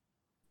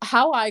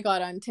how I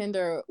got on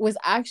Tinder was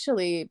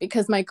actually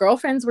because my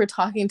girlfriends were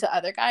talking to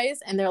other guys,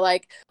 and they're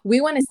like, we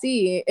want to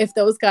see if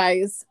those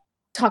guys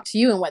talk to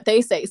you and what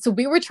they say. So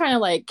we were trying to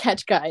like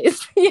catch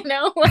guys, you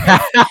know, like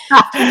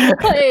trying to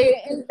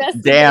play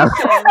Damn.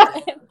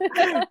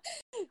 investigation.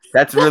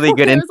 That's So really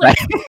good there was, like,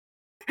 insight.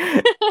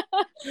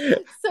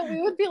 so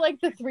we would be like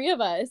the three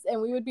of us,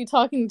 and we would be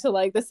talking to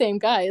like the same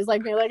guys,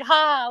 like they're like,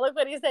 "Ha, look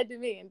what he said to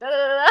me," and da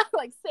da da,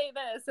 like say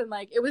this, and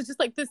like it was just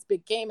like this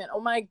big game, and oh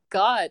my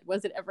god,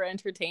 was it ever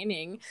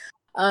entertaining?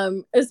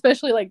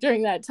 Especially like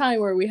during that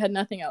time where we had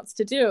nothing else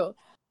to do,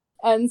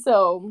 and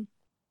so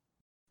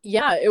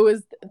yeah,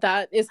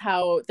 that is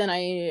how then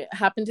I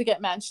happened to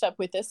get matched up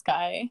with this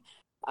guy.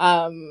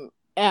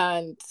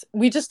 And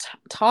we just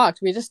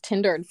talked. We just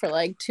Tindered for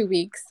like 2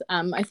 weeks.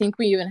 I think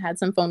we even had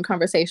some phone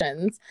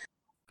conversations.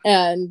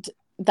 And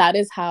that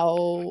is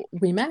how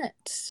we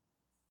met.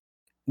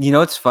 You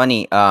know, it's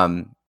funny.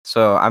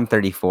 So I'm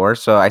 34,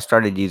 so I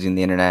started using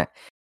the internet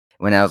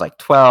when I was like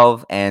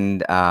 12,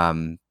 and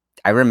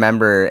I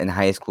remember in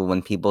high school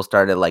when people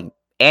started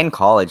and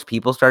college,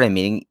 people started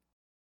meeting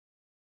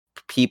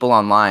people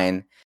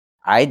online.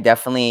 I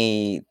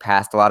definitely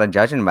passed a lot of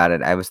judgment about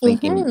it. I was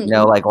thinking,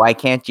 like, why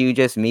can't you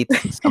just meet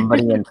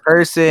somebody in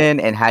person?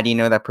 And how do you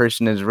know that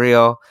person is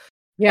real?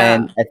 Yeah.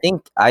 And I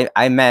think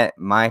I met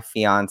my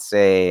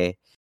fiance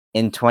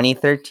in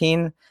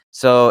 2013.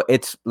 So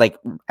it's like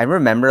I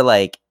remember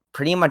like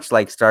pretty much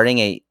like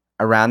starting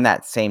around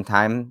that same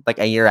time, like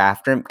a year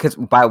after, because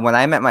by when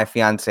I met my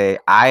fiance,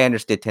 I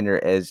understood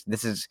Tinder as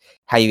this is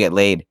how you get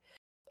laid.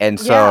 And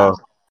so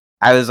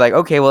I was like,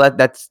 okay, well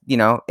that's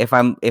if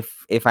I'm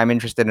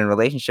interested in a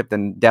relationship,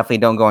 then definitely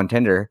don't go on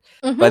Tinder.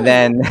 But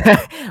then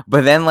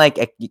but then like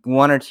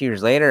 1 or 2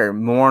 years later,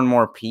 more and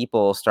more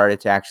people started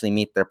to actually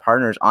meet their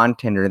partners on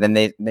Tinder. Then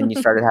you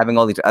started having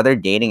all these other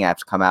dating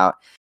apps come out.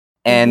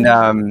 And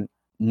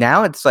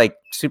now it's like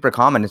super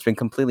common. It's been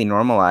completely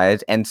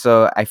normalized. And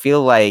so I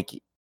feel like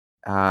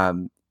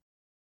um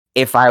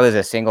if I was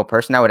a single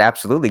person, I would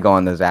absolutely go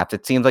on those apps.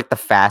 It seems like the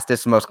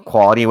fastest, most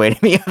quality way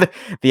to meet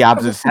the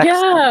opposite sex.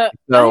 Yeah.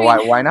 So I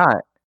mean, why not?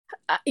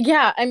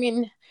 yeah, I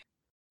mean,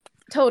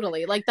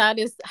 totally. Like that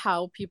is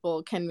how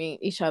people can meet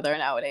each other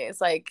nowadays.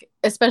 Like,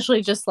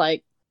 especially just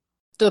like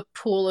the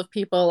pool of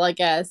people, I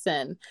guess,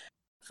 and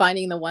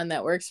finding the one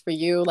that works for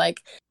you.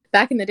 Like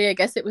back in the day, I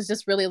guess it was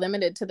just really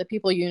limited to the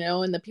people you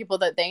know and the people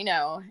that they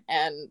know,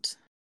 and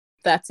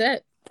that's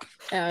it.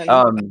 I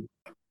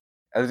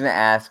was gonna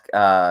ask,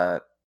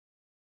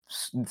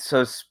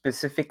 so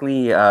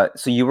specifically,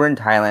 so you were in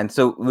Thailand.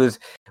 So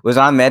was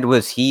Ahmed?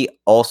 Was he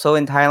also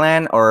in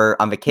Thailand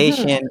or on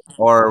vacation,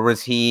 or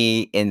was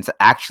he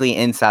actually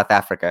in South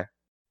Africa?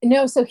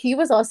 No, so he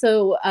was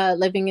also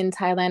living in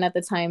Thailand at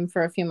the time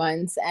for a few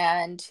months,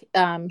 and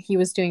he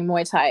was doing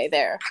Muay Thai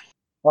there.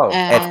 Oh,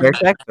 at And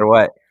Fairtex or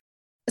what?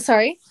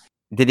 sorry?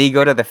 Did he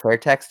go to the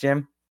Fairtex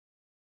gym?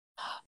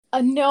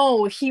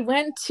 No, he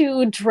went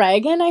to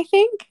Dragon, I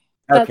think.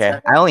 That's Okay,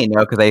 I only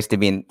know because I used to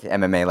be in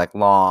MMA like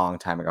long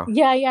time ago.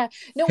 yeah.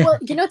 No, well,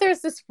 there's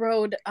this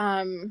road.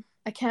 I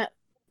can't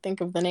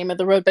think of the name of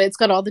the road, but it's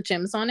got all the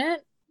gyms on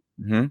it.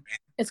 Mm-hmm.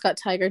 It's got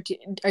Tiger.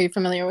 Are you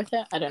familiar with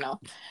it? I don't know.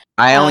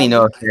 I only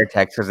know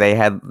Fairtex because they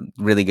had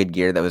really good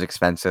gear that was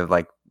expensive,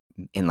 like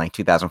in like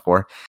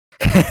 2004.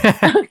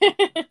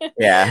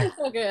 Yeah.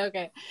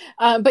 Okay.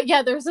 But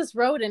yeah, there's this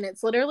road, and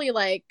it's literally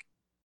like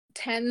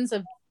tens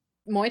of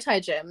Muay Thai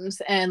gyms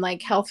and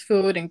like health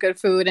food and good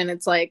food, and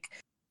it's like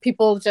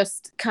people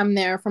just come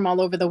there from all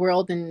over the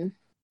world and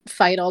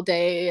fight all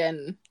day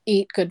and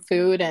eat good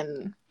food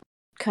and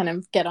kind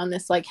of get on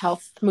this like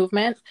health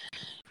movement.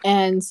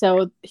 And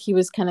so he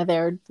was kind of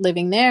there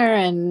living there,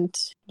 and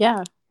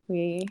yeah,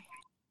 we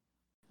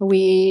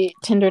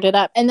Tindered it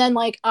up. And then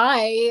like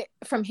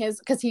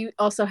because he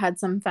also had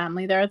some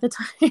family there at the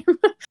time.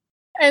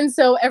 And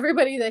so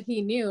everybody that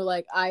he knew,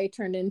 like I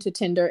turned into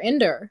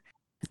Tinder-inder.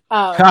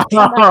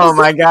 Oh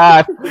my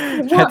god,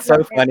 that's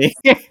so funny.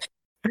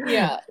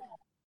 Yeah.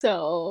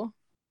 So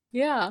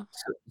yeah.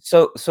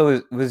 So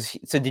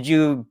did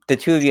the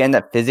two of you end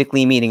up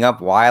physically meeting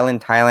up while in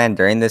Thailand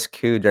during this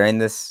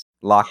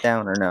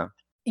lockdown or no?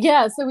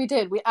 Yeah, so we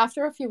did. We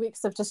after a few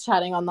weeks of just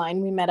chatting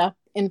online, we met up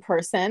in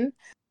person.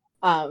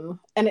 And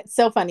it's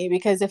so funny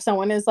because if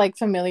someone is like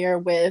familiar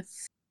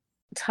with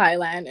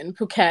Thailand and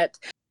Phuket,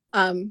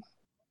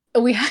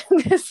 we had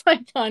this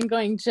like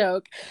ongoing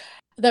joke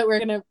that we're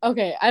gonna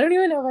I don't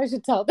even know if I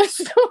should tell this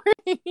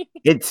story.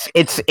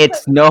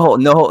 It's no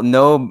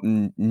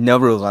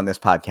rules on this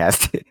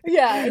podcast.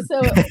 Yeah,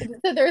 so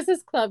there's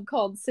this club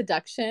called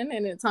Seduction,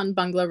 and it's on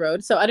Bungalow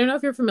Road. So I don't know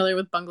if you're familiar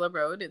with Bungalow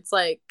Road. It's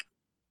like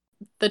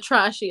the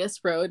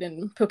trashiest road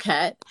in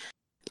Phuket.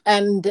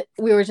 And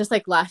we were just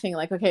like laughing,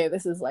 like, okay,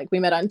 this is like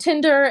we met on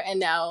Tinder, and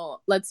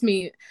now let's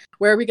meet.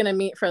 Where are we gonna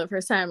meet for the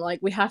first time? Like,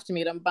 we have to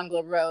meet on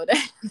Bungalow Road.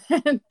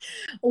 And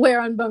where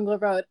on Bungalow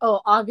Road?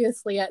 Oh,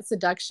 obviously at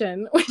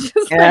Seduction, which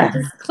is like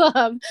this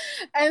club.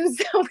 And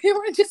so we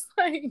were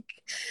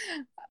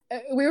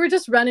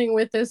just running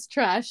with this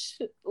trash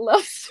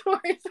love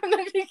story from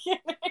the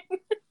beginning.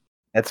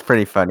 That's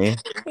pretty funny.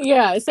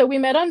 Yeah, so we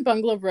met on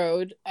Bungalow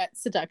Road at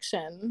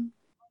Seduction,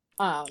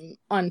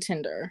 on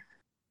Tinder.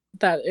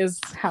 That is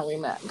how we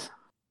met.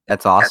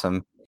 That's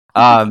awesome.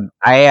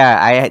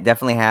 I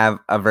definitely have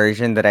a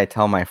version that I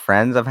tell my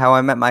friends of how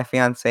I met my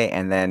fiance,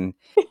 and then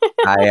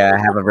I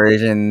have a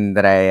version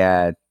that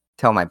I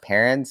tell my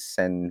parents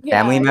and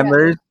family Yeah, yeah,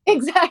 members.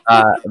 exactly.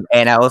 Uh,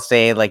 and I will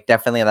say, like,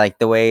 definitely, like,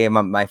 the way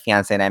my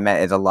fiance and I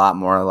met is a lot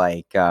more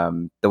like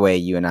the way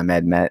you and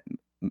Ahmed met,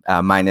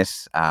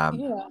 minus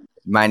Yeah.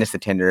 minus the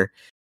Tinder.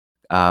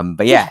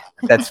 But yeah,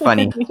 that's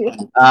funny.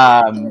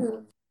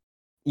 Um,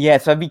 yeah,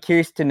 so I'd be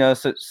curious to know.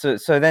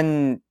 So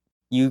then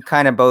you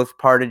kind of both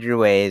parted your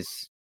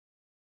ways.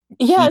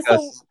 Yeah, He so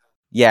goes,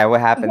 yeah.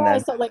 What happened yeah,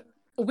 then? so like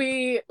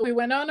we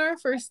went on our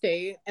first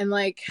date and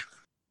like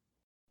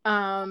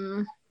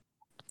um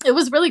it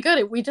was really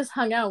good. We just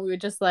hung out. We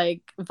would just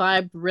like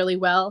vibe really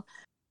well.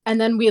 And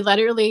then we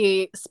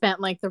literally spent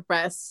like the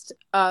rest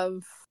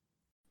of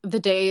the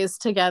days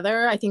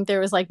together. I think there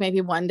was like maybe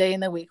one day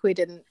in the week we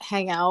didn't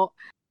hang out.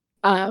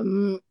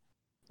 Um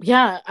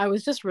yeah, I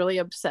was just really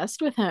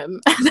obsessed with him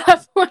at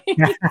that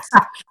point.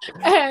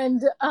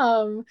 And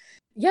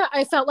yeah,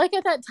 I felt like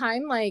at that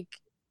time like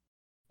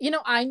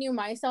I knew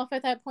myself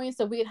at that point,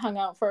 so we had hung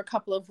out for a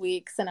couple of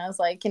weeks, and I was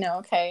like,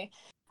 okay.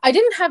 I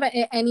didn't have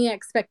any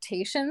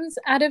expectations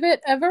out of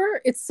it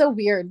ever. It's so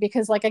weird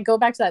because, like, I go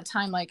back to that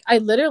time, like, I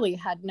literally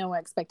had no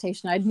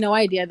expectation. I had no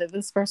idea that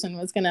this person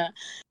was gonna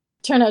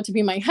turn out to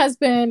be my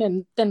husband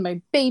and then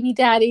my baby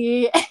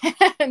daddy,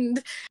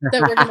 and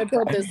that we're gonna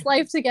build this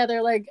life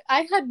together. Like,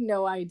 I had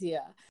no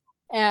idea.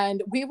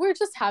 And we were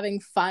just having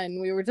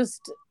fun. We were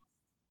just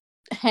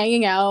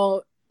hanging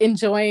out,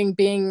 enjoying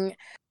being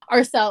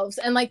ourselves.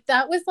 And like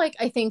that was like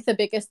I think the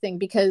biggest thing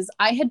because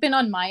I had been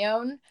on my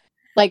own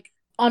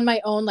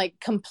like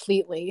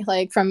completely,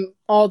 like from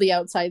all the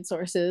outside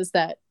sources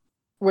that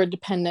were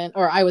dependent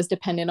or I was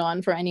dependent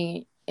on for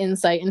any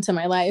insight into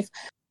my life.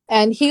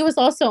 And he was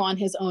also on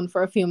his own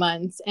for a few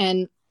months.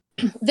 And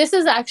this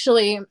is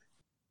actually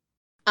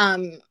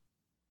um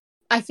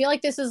I feel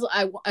like this is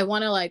I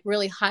want to like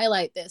really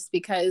highlight this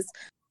because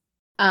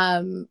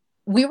um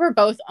we were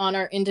both on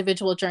our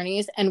individual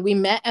journeys and we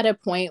met at a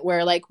point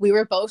where like we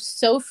were both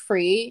so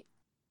free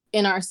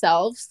in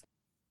ourselves,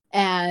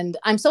 and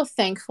I'm so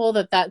thankful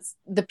that that's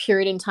the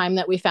period in time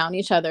that we found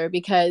each other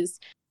because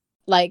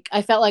like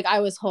I felt like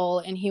I was whole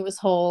and he was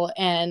whole,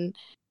 and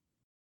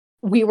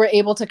we were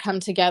able to come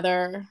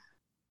together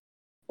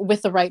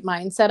with the right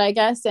mindset, I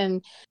guess.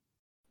 And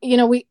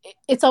we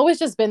it's always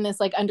just been this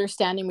like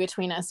understanding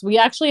between us. We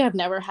actually have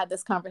never had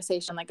this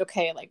conversation like,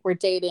 okay, like we're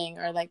dating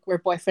or like we're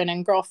boyfriend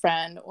and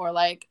girlfriend or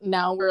like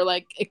now we're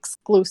like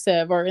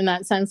exclusive or in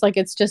that sense. Like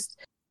it's just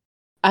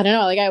I don't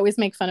know, like I always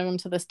make fun of him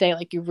to this day,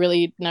 like you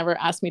really never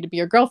asked me to be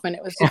your girlfriend.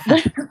 It was just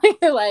literally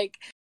like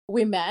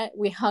we met,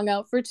 we hung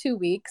out for 2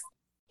 weeks,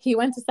 he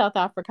went to South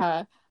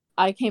Africa,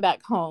 I came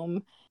back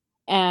home,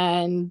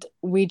 and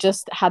we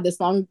just had this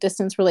long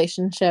distance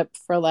relationship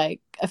for like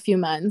a few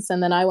months,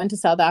 and then I went to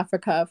South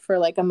Africa for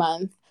like a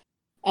month,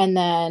 and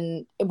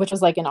then which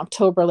was like in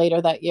October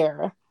later that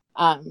year,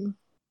 and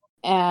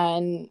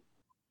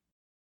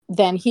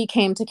then he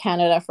came to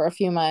Canada for a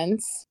few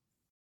months,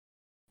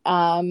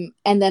 and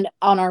then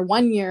on our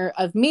 1 year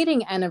of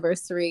meeting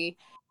anniversary,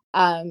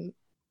 um,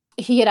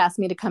 he had asked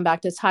me to come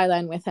back to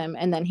Thailand with him,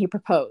 and then he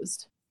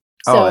proposed.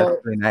 Oh, that's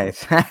So really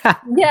nice.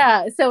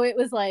 yeah, so it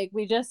was like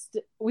we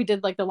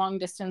did like the long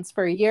distance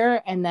for a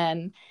year, and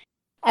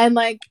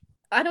like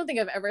I don't think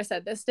I've ever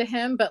said this to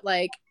him, but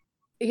like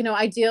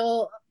I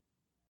deal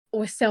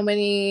with so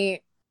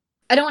many,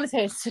 I don't want to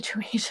say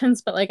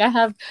situations, but like I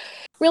have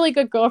really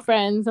good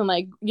girlfriends, and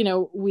like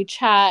we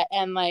chat,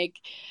 and like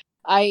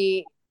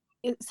I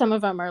some of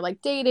them are like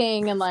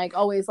dating and like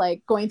always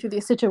like going through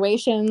these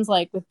situations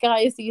like with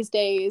guys these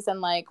days.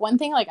 And like one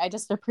thing like I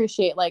just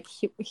appreciate, like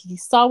he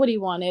saw what he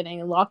wanted and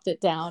he locked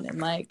it down, and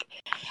like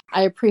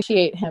I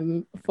appreciate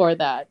him for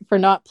that, for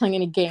not playing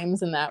any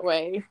games in that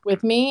way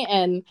with me.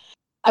 And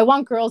I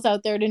want girls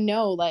out there to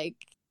know, like,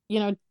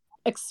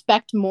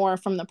 expect more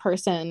from the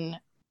person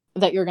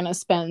that you're going to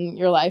spend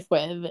your life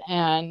with.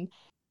 And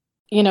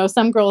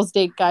some girls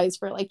date guys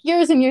for like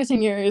years and years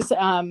and years,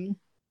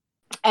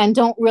 and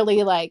don't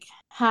really like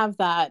have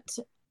that,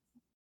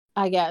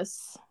 I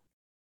guess,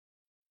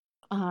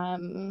 what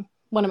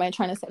am I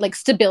trying to say, like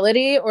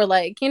stability, or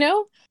like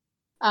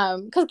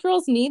because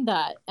girls need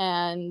that.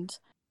 And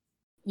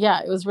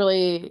yeah, it was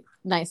really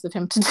nice of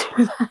him to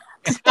do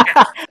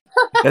that.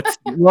 That's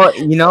well,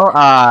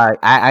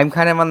 I'm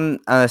kind of on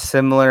a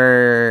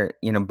similar,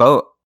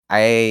 boat.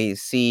 I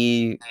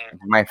see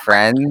my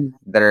friends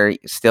that are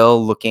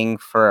still looking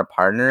for a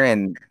partner,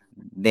 and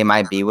they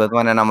might be with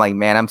one, and I'm like,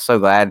 man, I'm so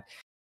glad.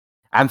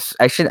 I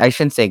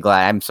shouldn't say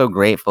glad. I'm so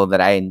grateful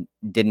that I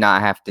did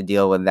not have to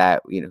deal with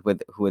that,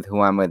 with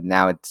who I'm with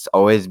now. It's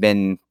always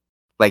been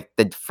like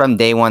from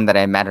day one that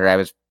I met her, I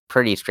was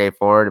pretty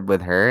straightforward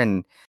with her,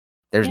 and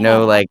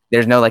Yeah,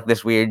 there's no like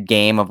this weird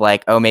game of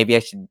like, oh, maybe I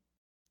should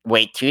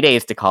wait 2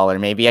 days to call her.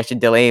 Maybe I should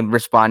delay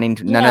responding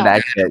to none of yeah,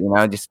 that shit,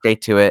 just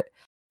straight to it.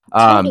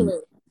 Um,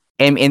 totally.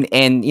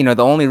 and the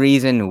only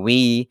reason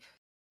we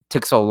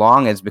took so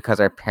long is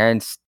because our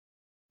parents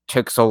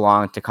took so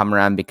long to come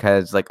around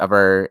because like of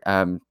our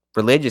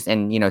religious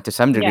and, to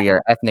some degree, Yeah.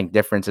 our ethnic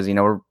differences.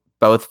 We're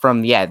both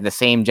from, the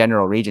same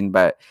general region,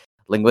 but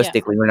Yeah.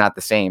 linguistically we're not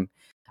the same.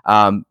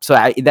 So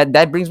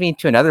that brings me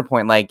to another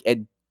point. Like, it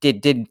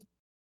did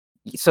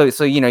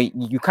so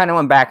you kind of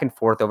went back and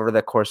forth over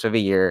the course of a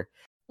year.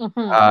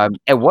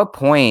 At what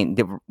point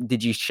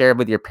did you share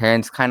with your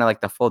parents kind of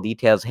like the full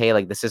details? Hey,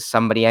 like, this is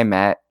somebody I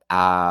met,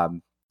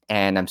 and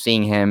I'm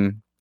seeing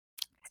him,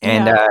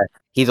 and Yeah.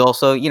 he's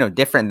also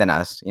different than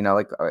us.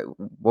 Like,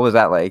 what was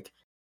that like?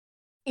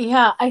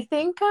 Yeah, I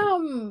think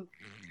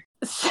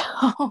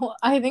so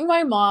I think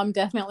my mom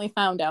definitely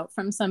found out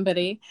from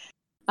somebody,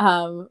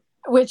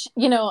 which,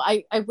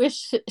 I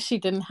wish she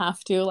didn't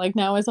have to. Like,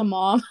 now as a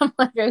mom, I'm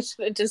like, I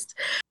should have just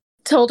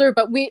told her.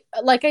 But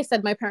like I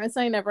said, my parents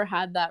and I never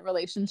had that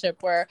relationship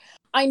where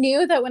I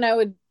knew that when I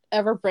would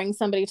ever bring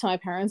somebody to my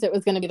parents, it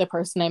was going to be the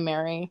person I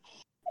marry.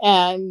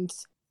 And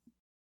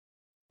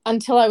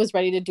until I was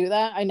ready to do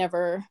that, I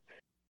never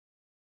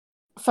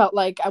felt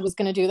like I was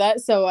going to do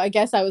that. So I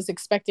guess I was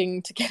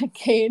expecting to get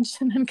engaged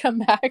and then come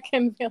back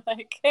and be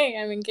like, hey,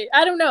 I'm engaged.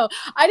 I don't know.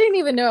 I didn't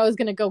even know I was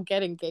going to go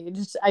get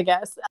engaged, I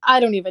guess. I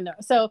don't even know.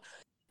 So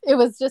it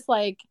was just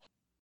like,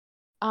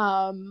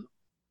 my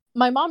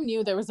mom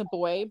knew there was a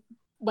boy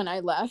when I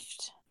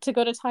left to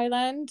go to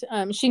Thailand.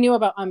 She knew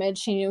about Ahmed.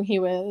 She knew he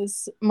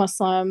was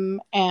Muslim.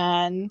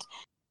 And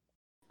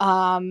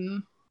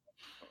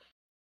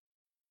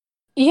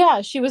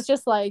yeah, she was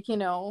just like,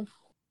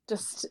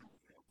 just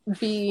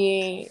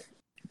be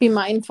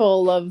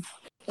mindful of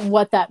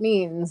what that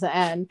means.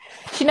 And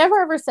she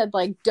never ever said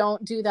like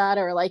don't do that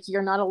or like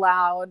you're not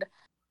allowed,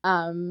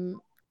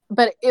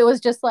 but it was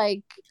just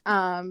like,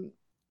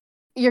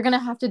 you're gonna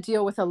have to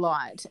deal with a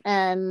lot.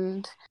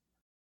 And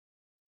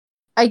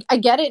I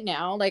get it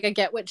now. Like, I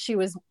get what she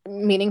was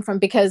meaning from,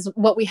 because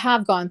what we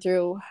have gone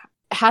through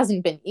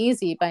hasn't been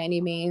easy by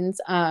any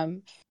means.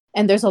 And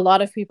there's a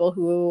lot of people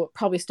who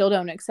probably still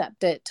don't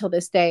accept it till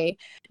this day.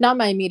 Not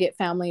my immediate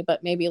family,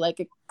 but maybe like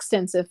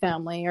extensive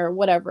family or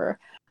whatever.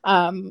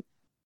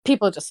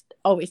 People just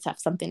always have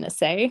something to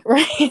say,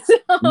 right?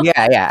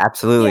 Yeah,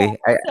 absolutely.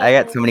 I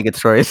got so many good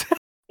stories.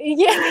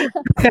 Yeah.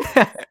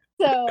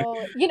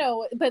 So,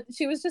 but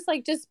she was just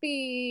like, just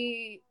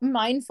be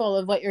mindful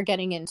of what you're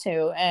getting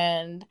into.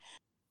 And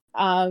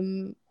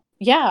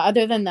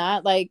other than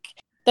that, like,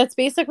 that's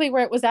basically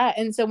where it was at.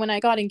 And so when I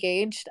got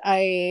engaged,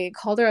 I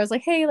called her. I was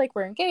like, hey, like,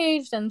 we're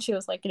engaged. And she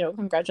was like,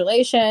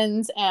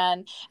 congratulations.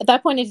 And at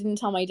that point I didn't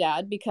tell my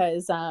dad,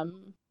 because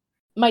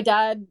my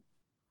dad,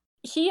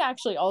 he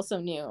actually also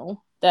knew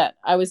that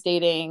I was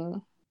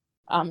dating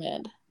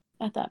Ahmed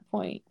at that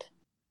point.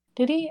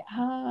 Did he?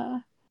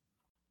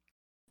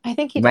 I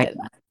think he did.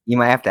 You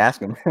might have to ask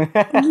him.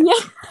 Yeah,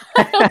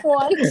 I don't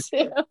want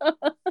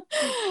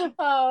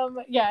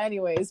to.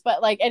 Anyways,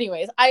 but like,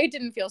 I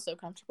didn't feel so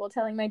comfortable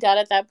telling my dad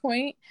at that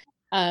point.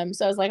 So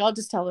I was like, I'll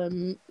just tell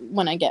him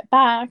when I get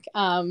back.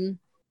 And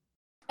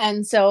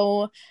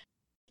so,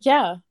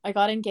 yeah, I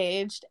got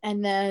engaged.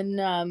 And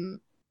then,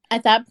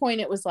 at that point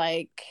it was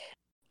like,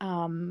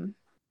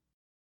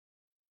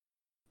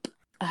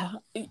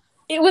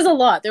 it was a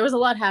lot. There was a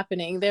lot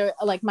happening there.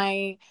 Like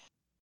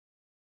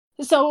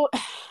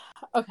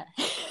okay.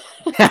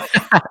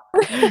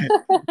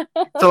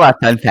 It's a lot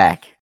to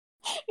unpack.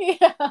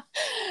 Yeah.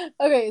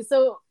 Okay.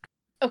 So,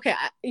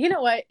 you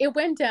know what? It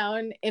went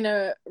down in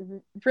a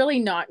really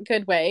not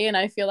good way. And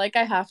I feel like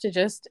I have to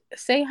just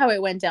say how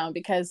it went down,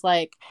 because,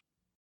 like,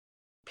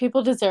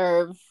 people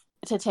deserve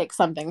to take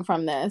something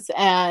from this.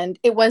 And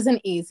it wasn't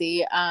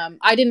easy.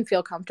 I didn't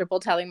feel comfortable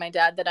telling my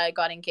dad that I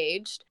got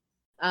engaged.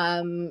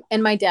 And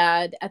my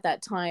dad at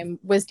that time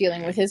was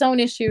dealing with his own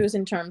issues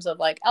in terms of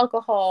like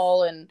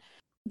alcohol, and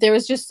there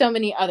was just so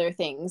many other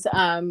things.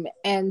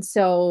 And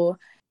so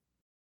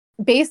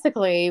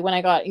basically when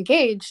I got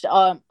engaged,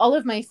 all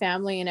of my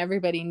family and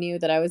everybody knew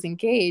that I was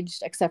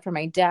engaged except for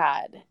my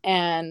dad.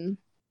 And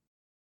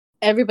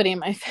everybody in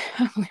my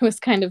family was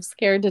kind of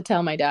scared to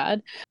tell my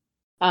dad.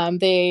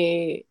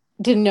 They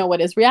didn't know what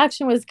his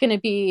reaction was going to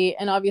be.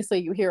 And obviously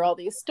you hear all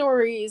these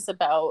stories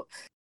about,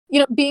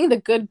 being the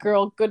good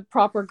girl, good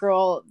proper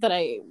girl that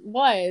I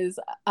was.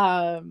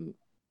 I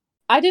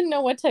didn't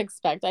know what to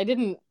expect. I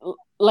didn't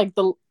like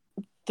the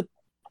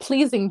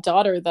pleasing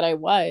daughter that I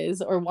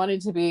was or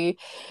wanted to be.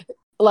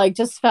 Like,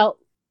 just felt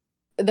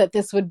that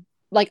this would,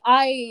 like,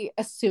 I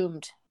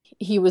assumed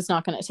he was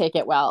not going to take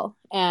it well.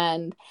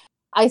 And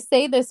I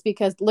say this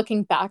because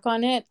looking back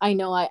on it, I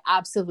know I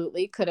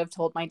absolutely could have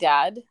told my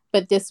dad,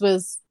 but this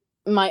was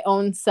my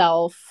own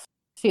self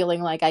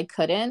feeling like I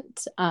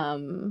couldn't.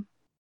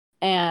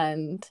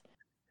 And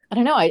I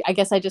don't know, I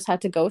guess I just had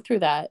to go through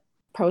that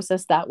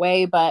process that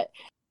way. But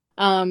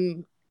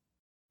now,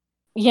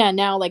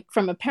 like,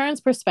 from a parent's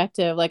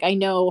perspective, like, I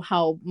know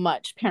how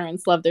much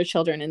parents love their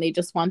children and they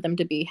just want them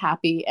to be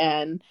happy.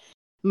 And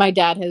my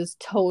dad has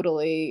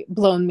totally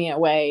blown me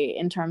away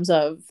in terms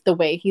of the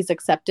way he's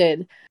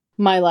accepted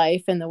my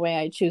life and the way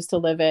I choose to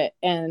live it.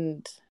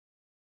 And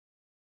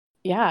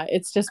yeah,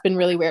 it's just been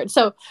really weird.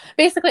 So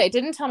basically, I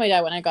didn't tell my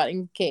dad when I got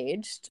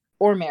engaged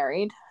or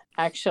married.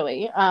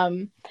 actually.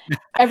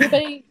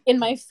 Everybody in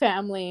my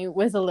family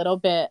was a little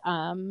bit,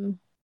 I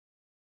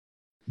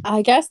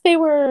guess they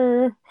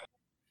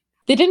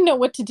didn't know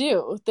what to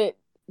do.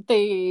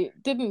 They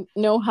didn't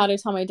know how to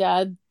tell my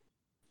dad.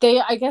 They,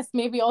 I guess,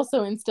 maybe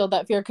also instilled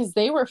that fear because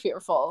they were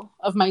fearful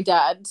of my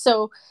dad.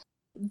 So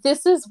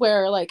this is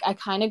where, like, I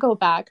kind of go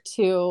back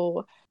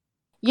to,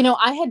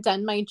 I had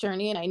done my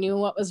journey and I knew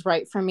what was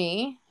right for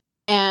me.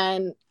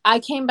 And I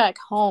came back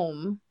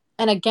home.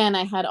 And again,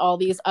 I had all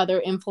these other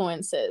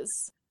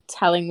influences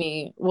telling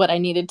me what I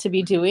needed to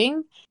be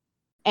doing.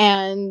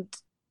 And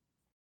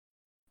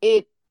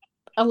it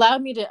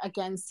allowed me to,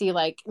 again, see,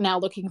 like, now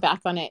looking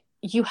back on it,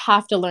 you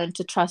have to learn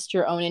to trust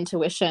your own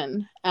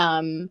intuition,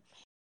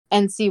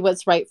 and see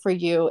what's right for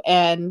you.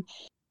 And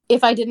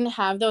if I didn't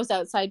have those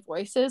outside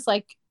voices,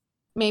 like,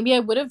 maybe I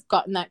would have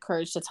gotten that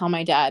courage to tell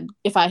my dad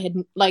if I had,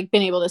 like,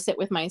 been able to sit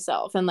with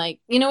myself and, like,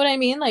 you know what I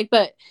mean? Like,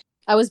 but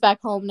I was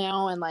back home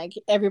now and, like,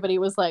 everybody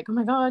was like, oh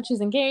my God, she's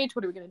engaged.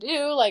 What are we going to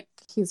do? Like,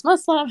 he's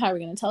Muslim. How are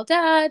we going to tell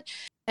dad?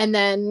 And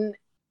then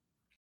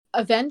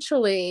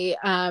eventually,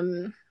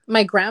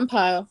 my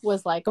grandpa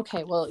was like,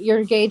 okay, well, you're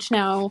engaged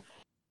now.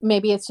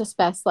 Maybe it's just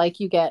best, like,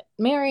 you get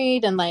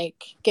married and,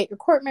 like, get your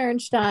court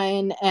marriage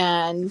done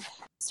and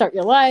start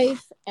your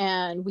life,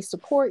 and we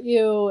support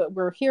you.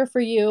 We're here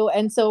for you.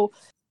 And so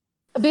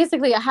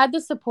basically I had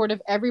the support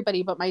of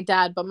everybody but my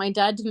dad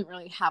didn't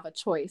really have a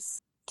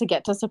choice to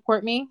get to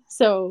support me.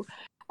 So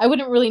I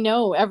wouldn't really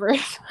know ever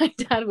if my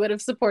dad would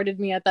have supported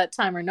me at that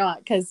time or not,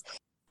 because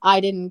I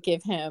didn't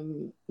give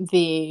him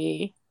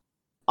the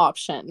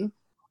option.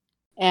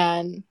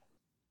 And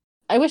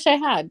I wish I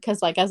had,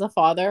 because, like, as a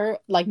father,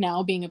 like,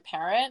 now being a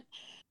parent,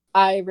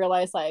 I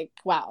realized, like,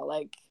 wow,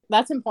 like,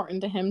 that's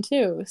important to him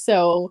too.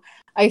 So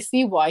I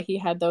see why he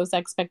had those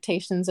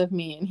expectations of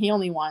me, and he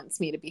only wants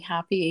me to be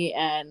happy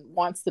and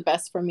wants the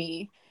best for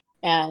me.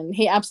 And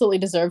he absolutely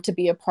deserved to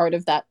be a part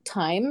of that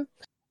time.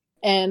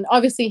 And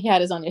obviously he had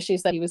his own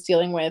issues that he was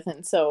dealing with,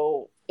 and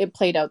so it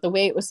played out the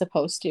way it was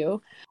supposed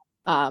to.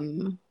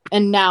 And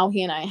now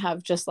he and I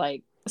have just,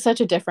 like,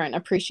 such a different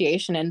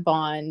appreciation and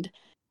bond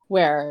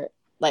where,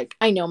 like,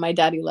 I know my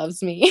daddy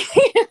loves me,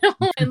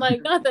 and,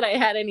 like, not that I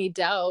had any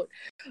doubt,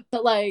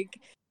 but, like,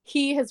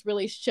 he has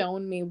really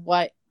shown me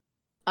what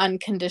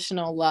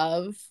unconditional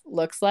love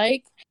looks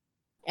like.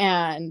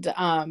 And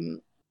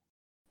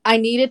I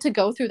needed to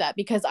go through that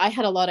because I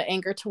had a lot of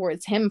anger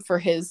towards him for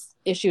his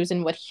issues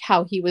and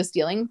how he was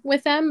dealing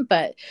with them.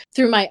 But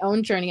through my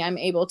own journey, I'm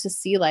able to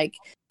see, like,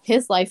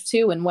 his life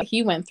too, and what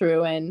he went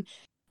through and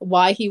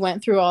why he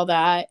went through all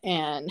that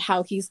and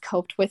how he's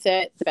coped with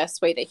it the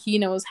best way that he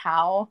knows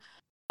how.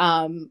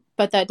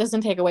 But that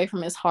doesn't take away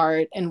from his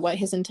heart and what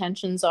his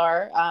intentions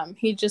are.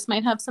 He just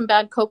might have some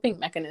bad coping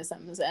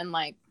mechanisms, and,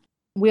 like,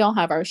 we all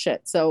have our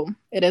shit, so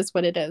it is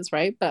what it is,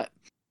 right? But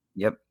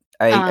Yep,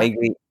 I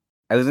agree.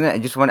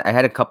 I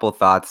had a couple of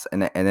thoughts,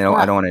 and I don't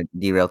want to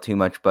derail too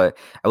much, but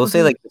I will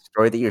say, like, the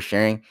story that you're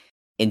sharing.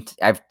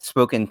 I've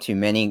spoken to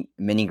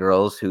many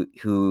girls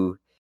who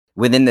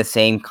within the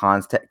same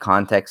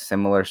context,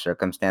 similar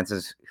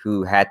circumstances,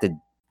 who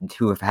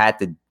have had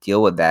to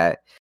deal with that.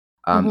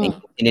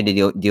 And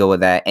continue to deal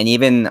with that. And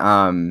even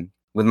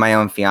with my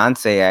own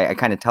fiance, I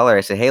kind of tell her,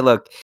 I said, hey,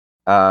 look,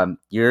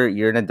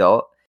 you're an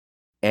adult,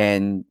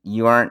 and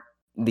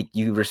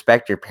you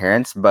respect your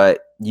parents,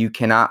 but you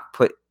cannot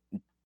put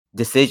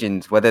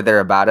decisions, whether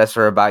they're about us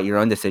or about your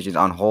own decisions,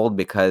 on hold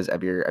because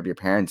of your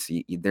parents.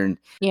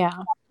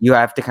 You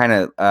have to kind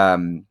of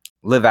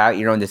live out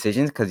your own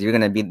decisions, because you're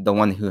going to be the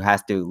one who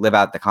has to live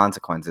out the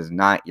consequences,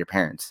 not your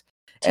parents.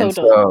 Totally. And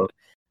so,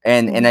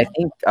 and I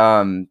think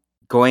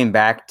going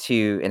back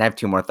to, and I have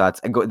two more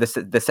thoughts.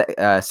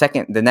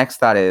 The next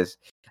thought is,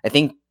 I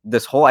think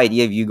this whole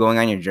idea of you going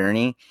on your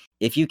journey,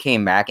 if you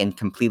came back and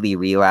completely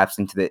relapsed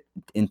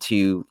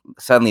into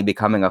suddenly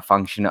becoming a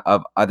function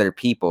of other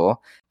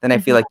people, then I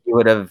feel like you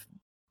would have,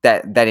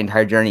 that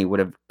entire journey would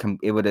have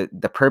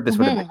the purpose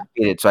would have been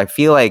completed. So I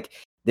feel like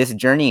this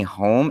journey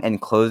home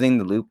and closing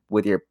the loop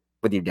with your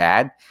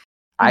dad,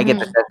 I get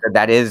the sense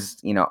that is,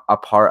 a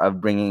part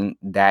of bringing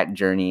that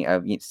journey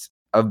of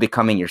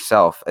becoming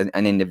yourself,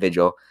 an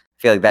individual.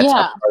 I feel like that's a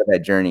part of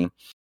that journey.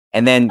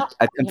 And then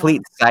a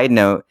complete side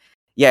note,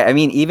 I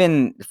mean,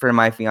 even for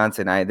my fiance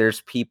and I,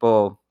 there's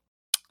people,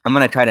 I'm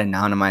gonna try to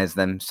anonymize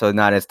them, so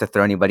not as to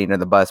throw anybody under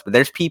the bus, but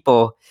there's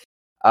people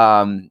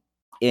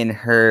in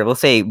her, we'll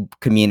say,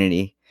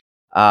 community.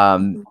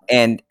 And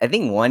I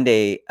think one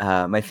day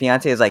my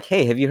fiance is like,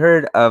 hey, have you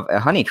heard of a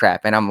honey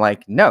trap? And I'm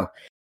like, no.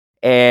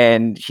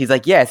 And she's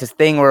like, yeah, it's this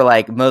thing where,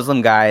 like,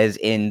 Muslim guys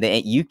in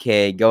the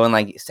UK go and,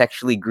 like,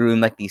 sexually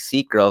groom, like, these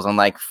Sikh girls and,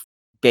 like,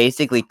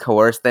 basically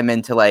coerce them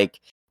into, like,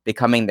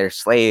 becoming their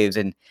slaves.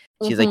 And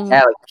she's like,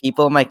 yeah, like,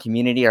 people in my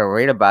community are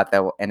worried about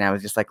that. And I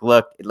was just like,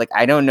 look, like,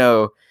 I don't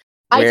know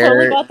where... I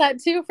totally got that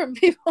too from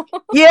people.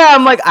 Yeah,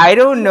 I'm like, I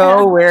don't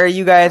know where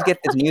you guys get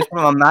this news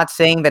from. I'm not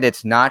saying that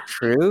it's not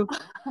true.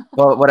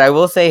 But what I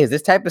will say is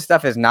this type of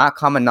stuff is not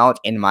common knowledge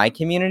in my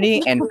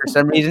community, and for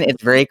some reason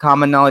it's very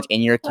common knowledge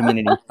in your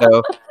community.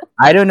 So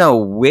I don't know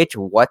which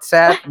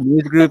WhatsApp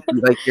news group,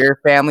 like,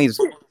 your family's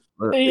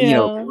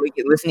Yeah. like,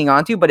 listening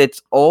onto, but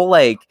it's all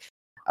like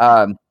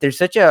there's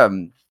such a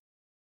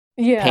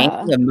Yeah.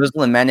 painting of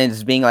Muslim men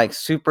as being like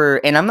super,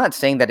 and I'm not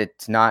saying that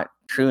it's not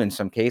true in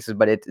some cases,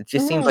 but it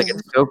just seems like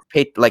it's Mhm. so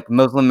like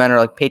Muslim men are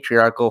like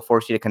patriarchal,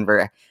 force you to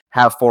convert,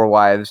 have 4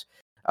 wives.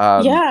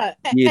 Yeah.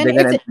 And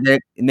They're it's gonna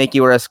make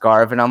you wear a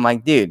scarf, and I'm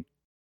like, dude,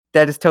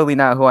 that is totally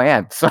not who I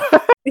am. So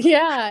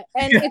yeah,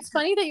 and it's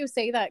funny that you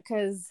say that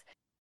because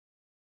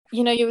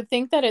you would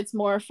think that it's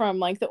more from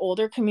like the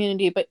older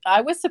community, but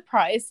I was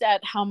surprised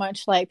at how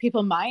much like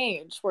people my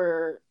age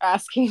were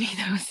asking me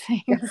those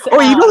things. oh,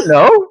 you don't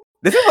know?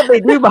 This is what they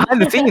do behind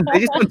the scenes.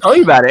 They just don't tell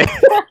you about it.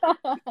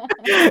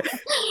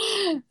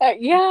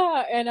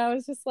 Yeah, and I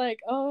was just like,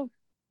 oh,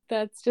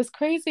 that's just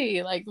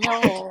crazy. Like,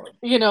 no,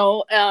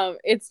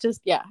 it's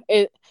just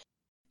it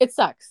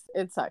sucks.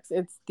 It sucks.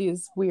 It's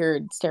these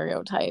weird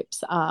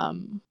stereotypes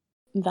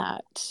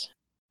that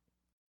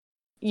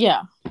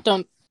yeah,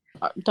 don't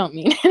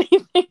mean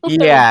anything.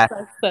 They're Yeah.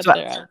 just that So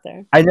they're out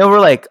there. I know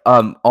we're like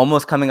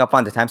almost coming up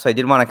on the time, so I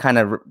did want to kind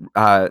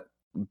of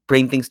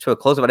bring things to a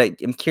close, but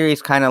I'm curious,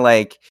 kind of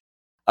like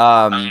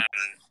um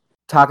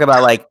talk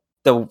about like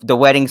the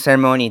wedding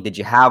ceremony. Did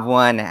you have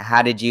one?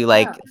 How did you Yeah.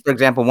 like? For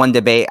example, one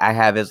debate I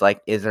have is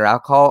like, is there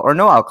alcohol or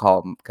no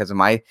alcohol? Because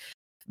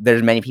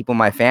there's many people in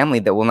my family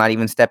that will not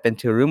even step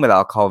into a room with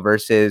alcohol.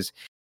 Versus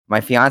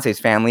my fiance's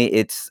family,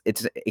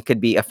 it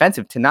could be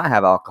offensive to not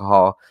have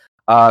alcohol.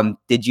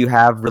 Did you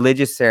have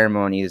religious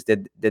ceremonies?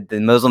 Did the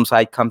Muslim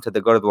side come to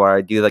the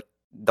Gurdwara, do like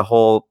the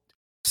whole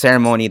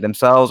ceremony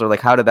themselves, or like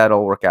how did that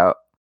all work out?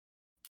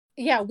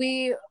 Yeah,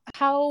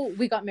 how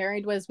we got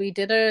married was we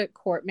did a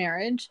court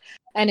marriage,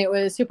 and it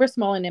was super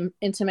small and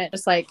intimate,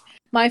 just like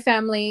my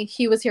family.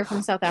 He was here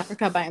from South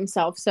Africa by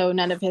himself, so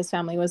none of his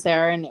family was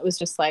there, and it was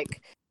just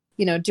like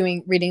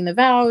reading the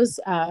vows.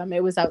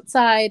 It was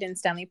outside in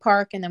Stanley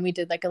Park, and then we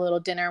did like a little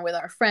dinner with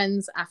our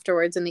friends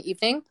afterwards in the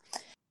evening.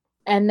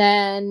 And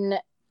then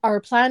our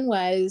plan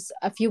was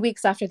a few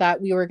weeks after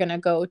that we were going to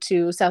go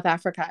to South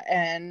Africa,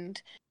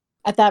 and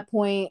at that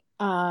point,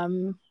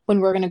 when we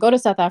were going to go to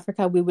South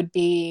Africa, we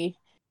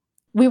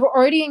were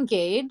already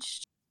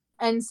engaged.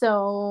 And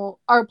so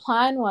our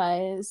plan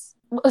was,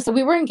 so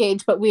we were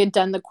engaged, but we had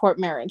done the court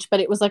marriage, but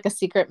it was like a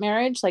secret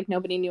marriage. Like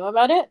nobody knew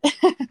about it,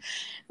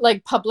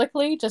 like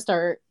publicly, just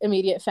our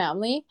immediate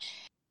family.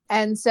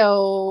 And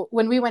so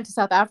when we went to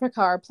South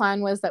Africa, our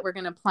plan was that we're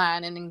going to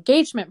plan an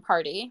engagement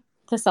party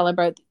to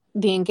celebrate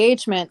the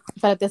engagement.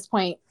 But at this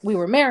point, we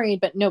were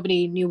married, but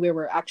nobody knew we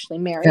were actually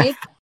married.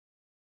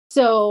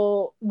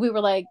 So we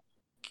were like,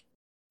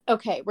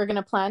 okay, we're going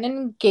to plan an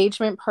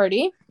engagement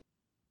party.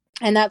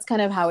 And that's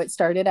kind of how it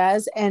started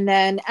as. And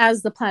then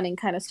as the planning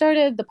kind of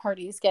started, the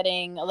party's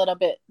getting a little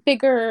bit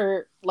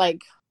bigger,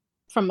 like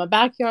from a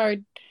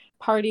backyard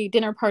party,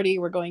 dinner party,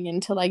 we're going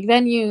into like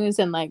venues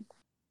and like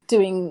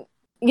doing,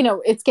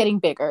 it's getting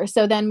bigger.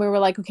 So then we were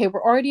like, okay,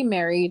 we're already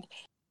married.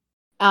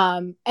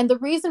 And the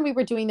reason we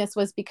were doing this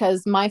was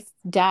because my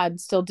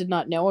dad still did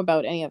not know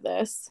about any of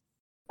this.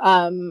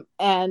 And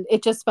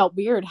it just felt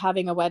weird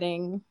having a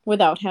wedding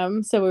without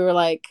him. So we were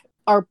like,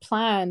 our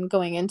plan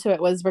going into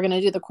it was we're going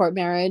to do the court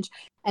marriage,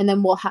 and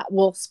then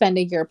we'll spend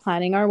a year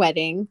planning our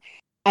wedding,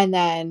 and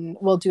then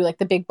we'll do like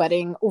the big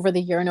wedding over the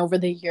year, and over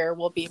the year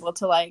we'll be able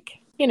to like,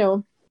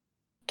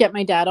 get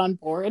my dad on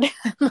board.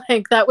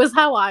 Like that was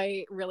how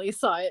I really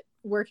saw it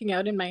working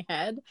out in my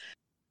head.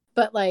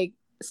 But like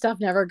stuff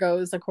never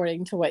goes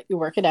according to what you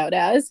work it out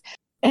as.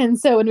 And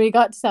so when we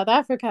got to South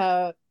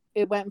Africa,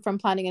 it went from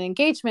planning an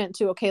engagement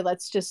to, okay,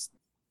 let's just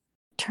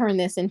turn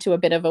this into a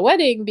bit of a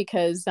wedding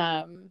because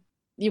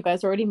you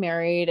guys are already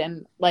married,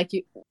 and like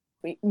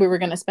we were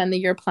going to spend the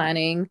year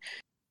planning,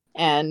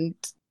 and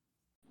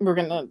we're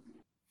going to,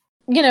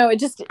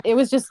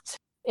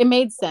 it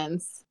made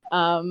sense.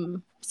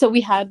 So we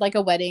had like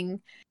a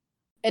wedding,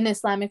 an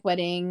Islamic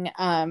wedding,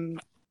 and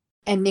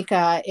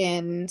nikah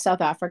in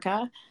South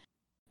Africa.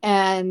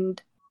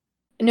 And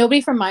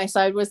nobody from my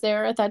side was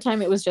there at that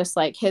time. It was just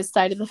like his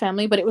side of the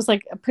family, but it was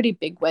like a pretty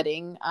big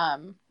wedding.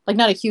 Like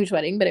not a huge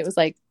wedding, but it was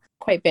like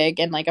quite big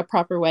and like a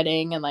proper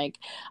wedding. And like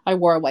I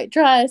wore a white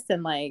dress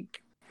and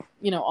like,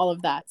 all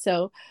of that.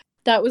 So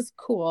that was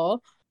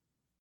cool.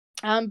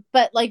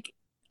 But like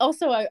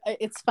also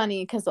it's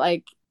funny because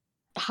like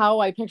how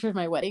I pictured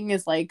my wedding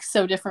is like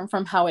so different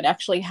from how it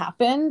actually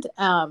happened.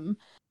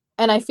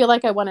 And I feel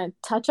like I want to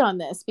touch on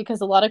this because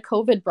a lot of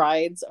COVID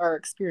brides are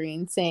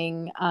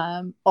experiencing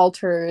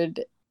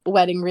altered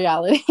wedding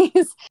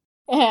realities.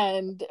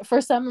 And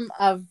for some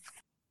of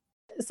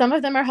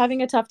them are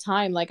having a tough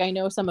time. Like I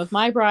know some of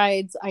my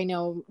brides, I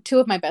know two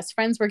of my best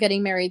friends were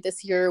getting married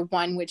this year,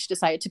 one which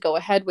decided to go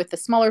ahead with the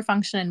smaller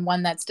function, and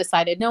one that's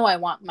decided, no, I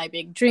want my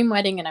big dream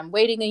wedding and I'm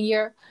waiting a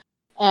year.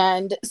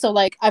 And so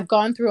like I've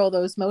gone through all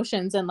those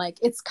motions, and like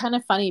it's kind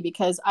of funny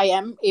because I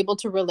am able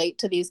to relate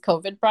to these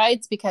COVID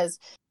brides because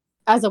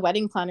as a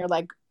wedding planner,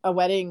 like a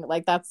wedding,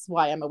 like that's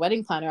why I'm a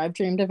wedding planner. I've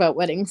dreamed about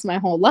weddings my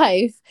whole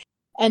life.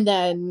 And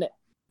then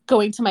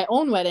going to my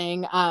own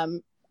wedding,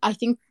 I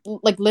think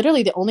like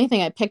literally the only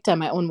thing I picked at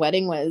my own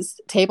wedding was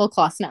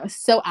tablecloths, and I was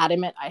so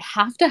adamant I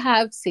have to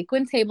have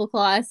sequin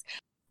tablecloths.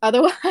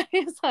 Otherwise,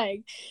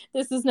 like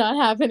this is not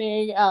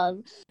happening.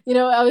 That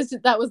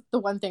was the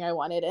one thing I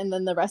wanted, and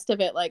then the rest of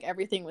it, like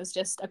everything was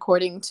just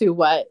according to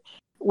what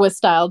was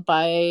styled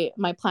by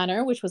my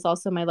planner, which was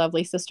also my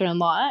lovely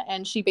sister-in-law,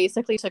 and she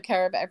basically took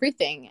care of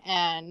everything.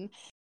 And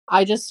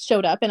I just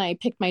showed up and I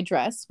picked my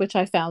dress, which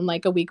I found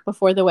like a week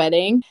before the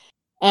wedding,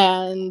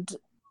 and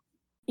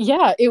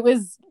yeah, it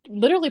was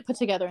literally put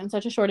together in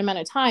such a short amount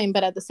of time,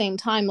 but at the same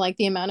time, like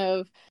the amount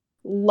of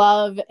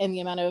love and the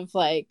amount of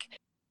like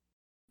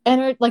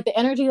the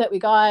energy that we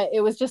got,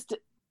 it was just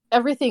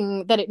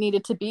everything that it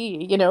needed to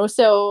be,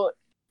 so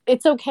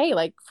it's okay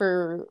like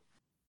for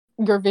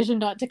your vision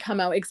not to come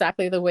out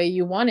exactly the way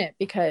you want it,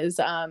 because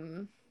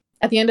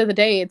at the end of the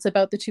day it's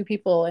about the two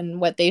people and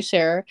what they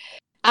share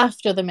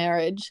after the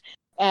marriage.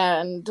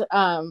 And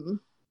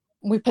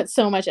we put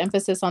so much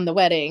emphasis on the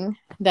wedding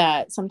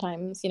that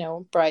sometimes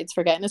brides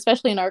forget, and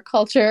especially in our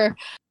culture,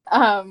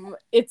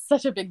 it's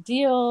such a big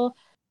deal.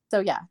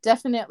 So yeah,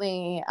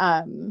 definitely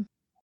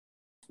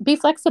be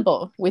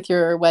flexible with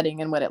your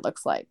wedding and what it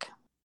looks like.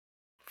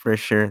 For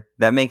sure.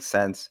 That makes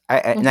sense.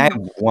 And I Mhm. have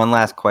one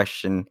last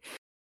question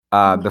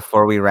Mhm.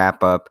 before we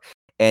wrap up.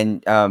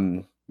 And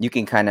you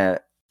can kind of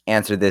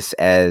answer this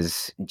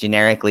as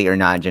generically or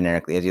not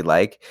generically as you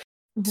like.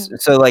 Mhm.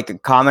 So like a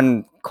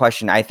common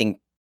question I think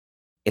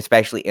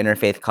especially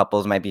interfaith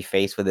couples might be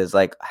faced with is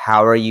like,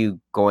 how are you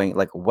going,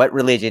 like, what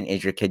religion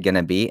is your kid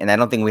gonna be? And I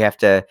don't think we have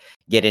to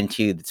get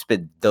into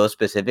those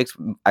specifics.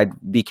 I'd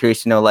be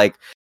curious to know, like,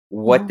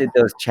 what Mhm. did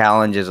those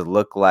challenges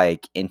look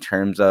like in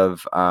terms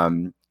of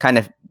kind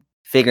of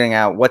figuring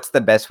out what's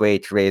the best way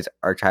to raise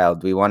our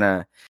child? Do we want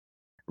to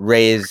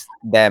raise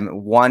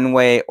them one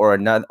way or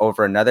another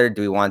over another?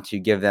 Do we want to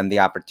give them the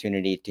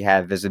opportunity to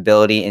have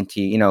visibility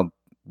into,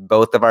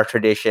 both of our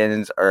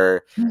traditions?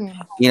 Or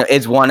Mhm.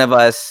 is one of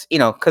us,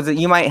 because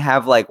you might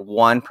have like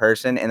one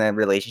person in a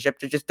relationship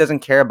that just doesn't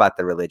care about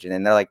the religion,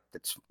 and they're like,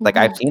 it's like,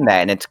 I've Mhm. seen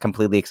that and it's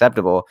completely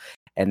acceptable,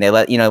 and they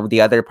let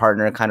the other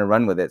partner kind of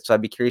run with it. So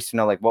I'd be curious to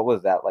know, like, what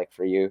was that like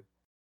for you?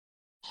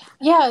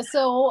 Yeah,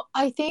 so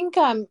I think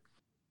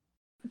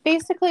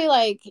basically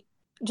like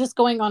just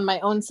going on my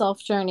own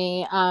self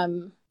journey,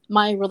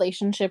 my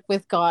relationship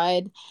with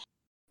God,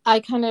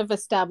 I kind of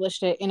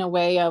established it in a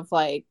way of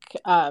like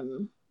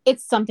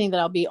it's something that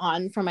I'll be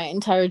on for my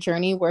entire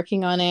journey,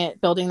 working on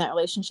it, building that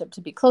relationship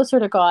to be closer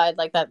to God.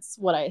 Like that's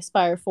what I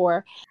aspire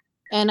for.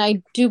 And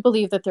I do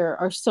believe that there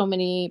are so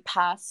many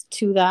paths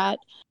to that.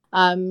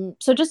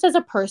 So just as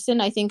a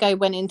person, I think I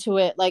went into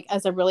it like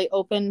as a really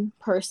open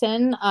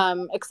person,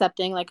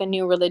 accepting like a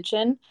new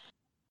religion.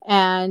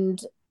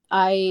 And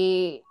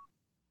I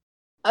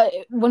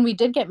when we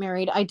did get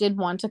married, I did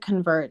want to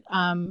convert.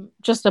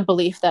 Just a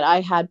belief that I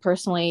had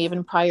personally,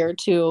 even prior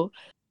to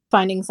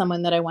finding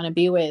someone that I want to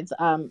be with.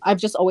 I've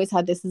just always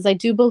had this: is I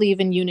do believe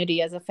in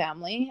unity as a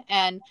family,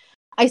 and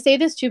I say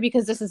this too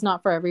because this is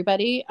not for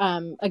everybody.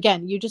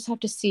 Again, you just have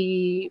to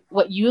see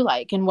what you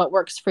like and what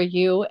works for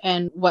you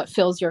and what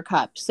fills your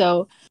cup.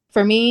 So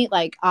for me,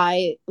 like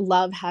I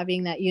love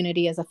having that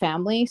unity as a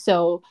family.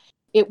 So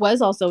it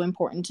was also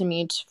important to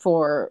me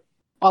for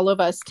all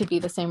of us to be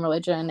the same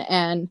religion.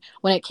 And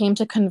when it came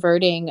to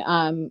converting,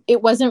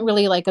 it wasn't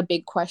really like a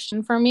big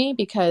question for me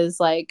because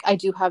like I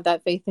do have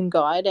that faith in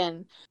God,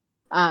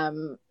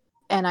 um,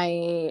 and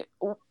I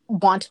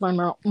want to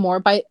learn more.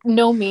 By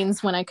no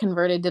means when I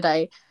converted did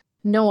I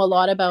know a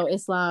lot about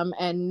Islam,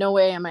 and no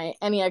way am I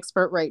any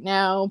expert right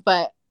now.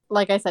 But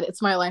like I said,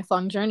 it's my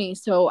lifelong journey.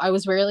 So I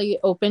was really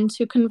open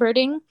to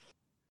converting.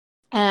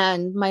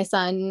 And my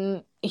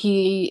son,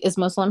 he is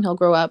Muslim. He'll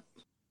grow up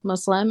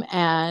Muslim,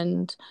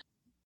 and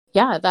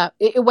yeah, that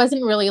it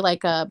wasn't really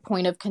like a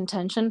point of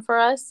contention for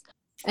us.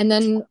 And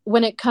then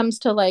when it comes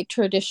to like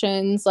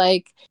traditions,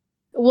 like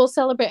we'll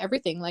celebrate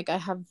everything. Like I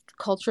have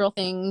cultural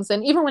things,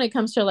 and even when it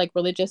comes to like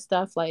religious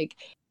stuff, like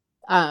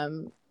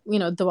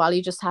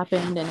Diwali just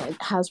happened and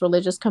it has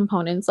religious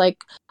components.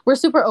 Like we're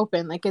super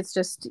open. Like it's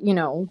just,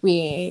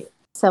 we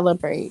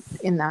celebrate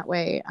in that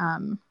way.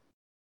 We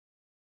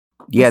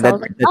Yeah,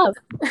 celebrate love.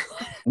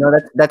 no,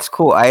 that's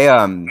cool.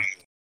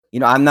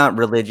 I'm not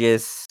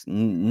religious,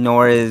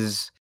 nor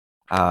is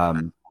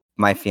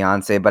my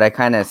fiance, but I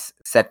kind of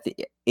set the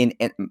in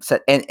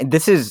set, and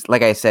this is,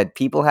 like I said,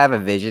 people have a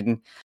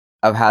vision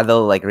of how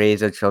they'll like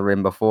raise their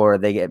children before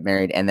they get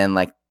married, and then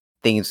like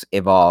things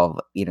evolve,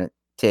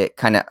 to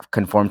kind of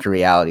conform to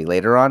reality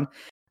later on.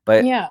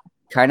 But Yeah.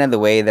 kind of the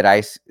way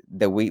that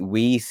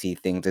we see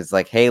things is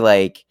like, hey,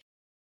 like,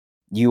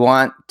 you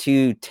want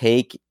to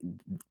take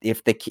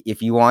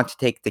if you want to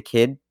take the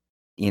kid,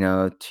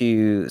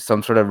 to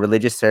some sort of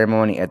religious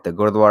ceremony at the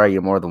gurdwara,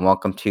 you're more than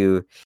welcome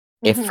to.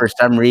 If Hmm. for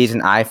some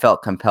reason I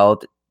felt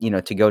compelled,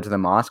 to go to the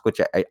mosque,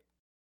 which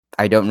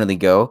I don't really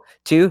go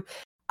to,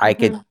 I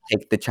could Hmm.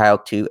 take the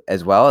child to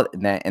as well.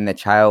 And the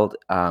child,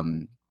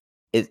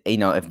 is,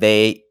 if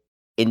they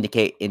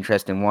indicate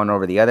interest in one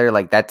over the other,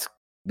 like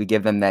we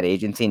give them that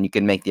agency, and you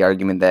can make the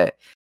argument that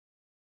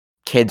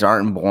kids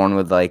aren't born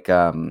with like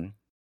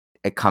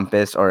a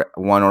compass or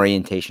one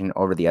orientation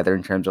over the other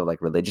in terms of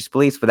like religious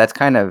beliefs, but that's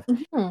kind of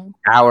Mhm.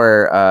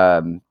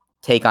 our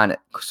take on it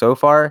so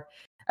far.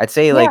 I'd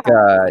say Yeah. like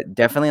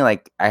definitely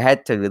like I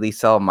had to really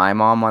sell my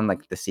mom on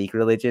like the Sikh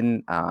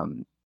religion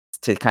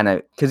to kind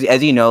of, because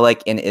as you know,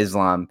 like in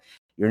Islam,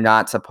 you're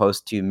not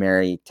supposed to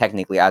marry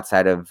technically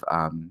outside of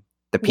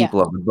the Yeah.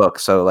 people of the book.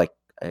 So like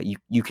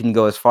you can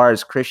go as far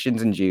as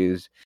Christians and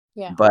Jews,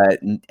 Yeah.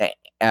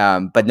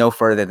 but no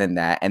further than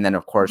that. And then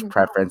of course Mhm.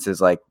 preference is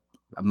like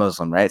a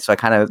Muslim, right? So I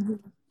kind of Mhm.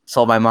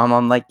 told my mom,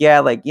 I'm like, yeah,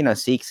 like, you know,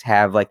 Sikhs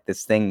have like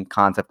this thing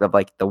concept of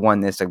like the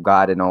oneness of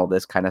God and all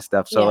this kind of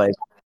stuff. So Yeah. like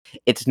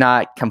it's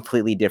not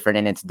completely different,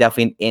 and it's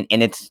definitely and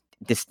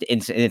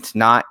it's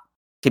not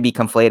to be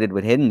conflated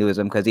with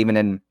Hinduism, because even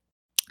in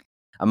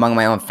among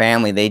my own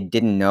family, they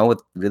didn't know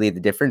what really the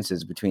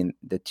differences between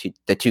the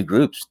two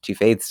groups, two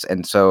faiths,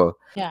 and so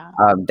Yeah.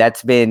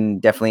 that's been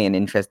definitely an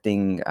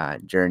interesting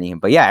journey.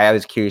 But yeah, I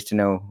was curious to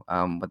know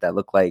what that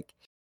looked like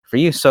for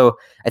you. So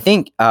I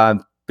think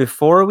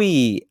before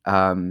we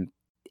end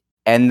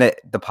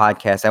the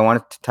podcast, I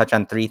wanted to touch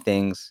on three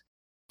things,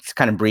 just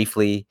kind of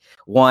briefly.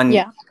 One,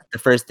 Yeah. the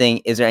first thing,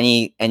 is there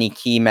any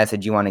key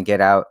message you want to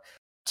get out?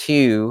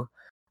 Two,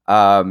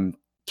 um,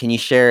 can you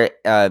share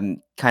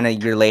kind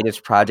of your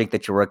latest project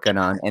that you're working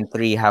on? And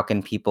three, how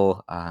can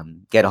people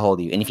get a hold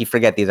of you? And if you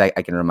forget these, I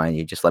can remind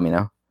you. Just let me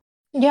know.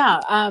 Yeah.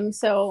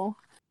 So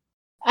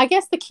I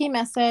guess the key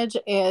message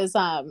is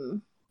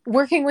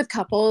working with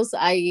couples.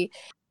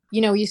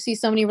 You see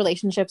so many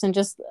relationships, and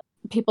just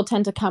people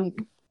tend to come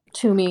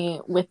to me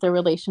with their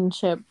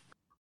relationship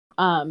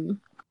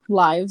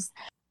lives.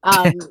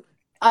 Um,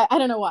 I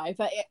don't know why,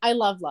 but I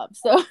love love.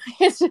 So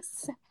it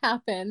just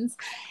happens.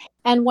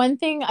 And one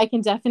thing I can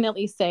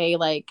definitely say,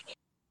 like,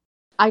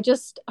 I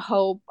just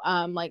hope,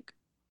 like,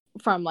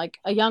 from like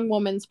a young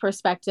woman's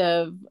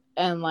perspective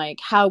and like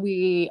how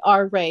we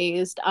are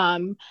raised,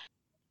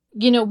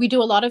 we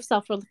do a lot of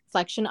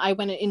self-reflection. I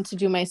went in to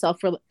do my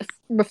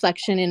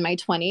self-reflection in my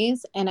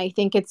 20s, and I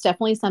think it's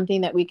definitely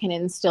something that we can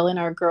instill in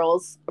our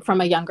girls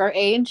from a younger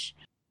age,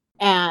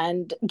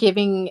 and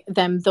giving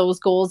them those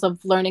goals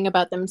of learning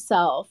about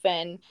themselves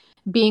and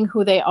being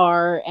who they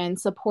are and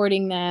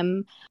supporting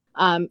them,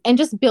 and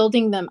just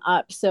building them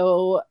up.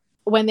 So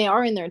when they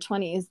are in their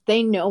 20s,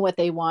 they know what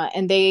they want,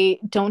 and they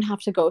don't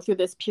have to go through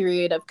this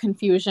period of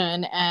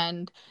confusion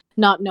and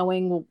not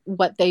knowing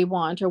what they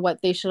want or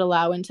what they should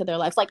allow into their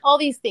lives. Like all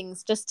these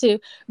things, just to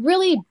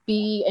really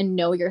be and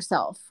know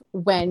yourself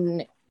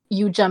when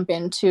you jump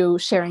into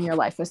sharing your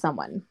life with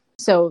someone.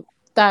 So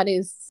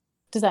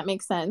does that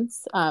make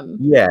sense?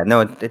 Yeah, no,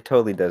 it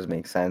totally does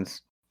make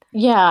sense.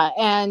 Yeah,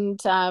 and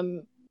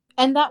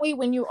that way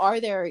when you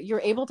are there,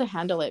 you're able to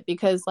handle it,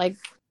 because like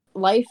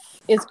life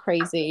is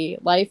crazy.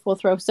 Life will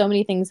throw so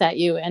many things at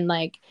you, and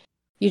like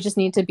you just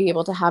need to be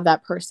able to have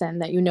that person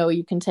that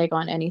you can take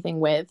on anything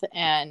with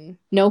and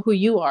know who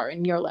you are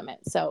and your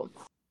limits. So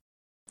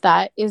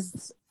that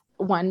is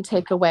one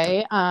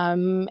takeaway.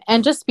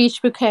 And just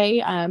Beach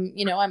Bouquet.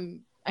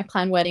 I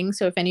plan weddings,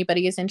 so if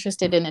anybody is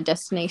interested in a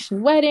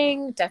destination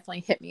wedding,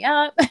 definitely hit me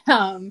up.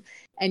 And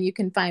you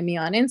can find me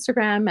on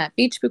Instagram at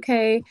Beach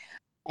Bouquet.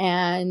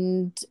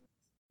 And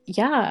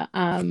yeah,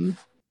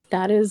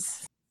 that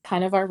is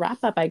kind of our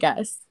wrap up, I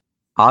guess.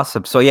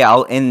 Awesome. So yeah,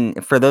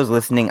 and for those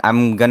listening,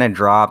 I'm gonna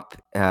drop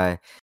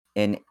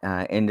in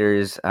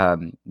Ender's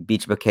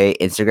Beach Bouquet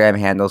Instagram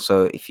handle.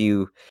 So if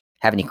you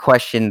have any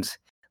questions,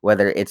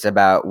 whether it's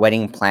about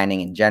wedding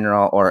planning in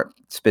general or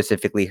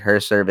specifically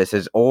her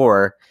services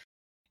or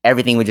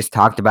everything we just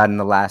talked about in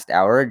the last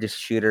hour, just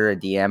shoot her a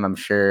DM. I'm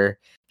sure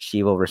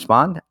she will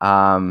respond.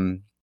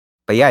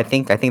 But yeah, I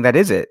think that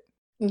is it.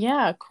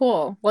 Yeah,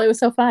 cool. Well, it was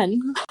so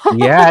fun.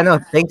 Yeah, no,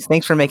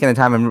 thanks for making the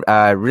time.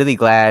 I'm really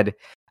glad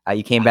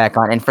you came back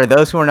on. And for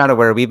those who are not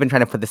aware, we've been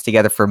trying to put this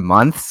together for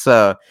months,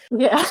 so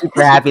Yeah.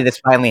 super happy this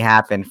finally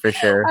happened for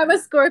sure. I'm a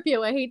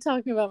Scorpio. I hate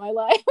talking about my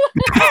life.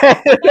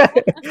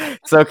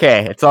 It's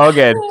okay. It's all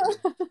good.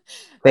 But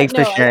Thanks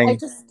for no, I sharing.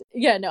 just,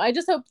 yeah, no, I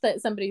just hope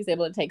that somebody's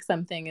able to take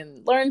something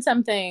and learn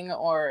something,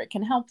 or it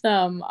can help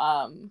them.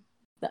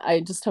 I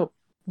just hope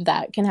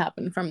that can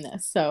happen from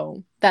this.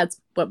 So that's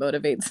what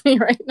motivates me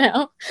right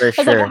now. For I was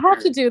like, I sure.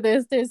 have to do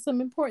this. There's some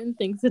important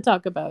things to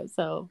talk about.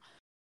 So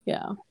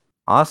yeah.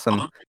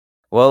 Awesome.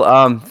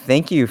 Well,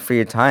 thank you for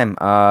your time.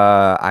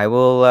 I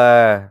will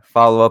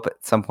follow up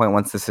at some point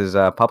once this is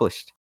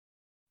published.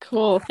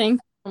 Cool.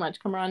 Thanks so much,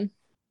 Kamran.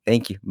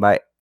 Thank you. Bye.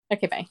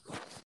 Okay, bye.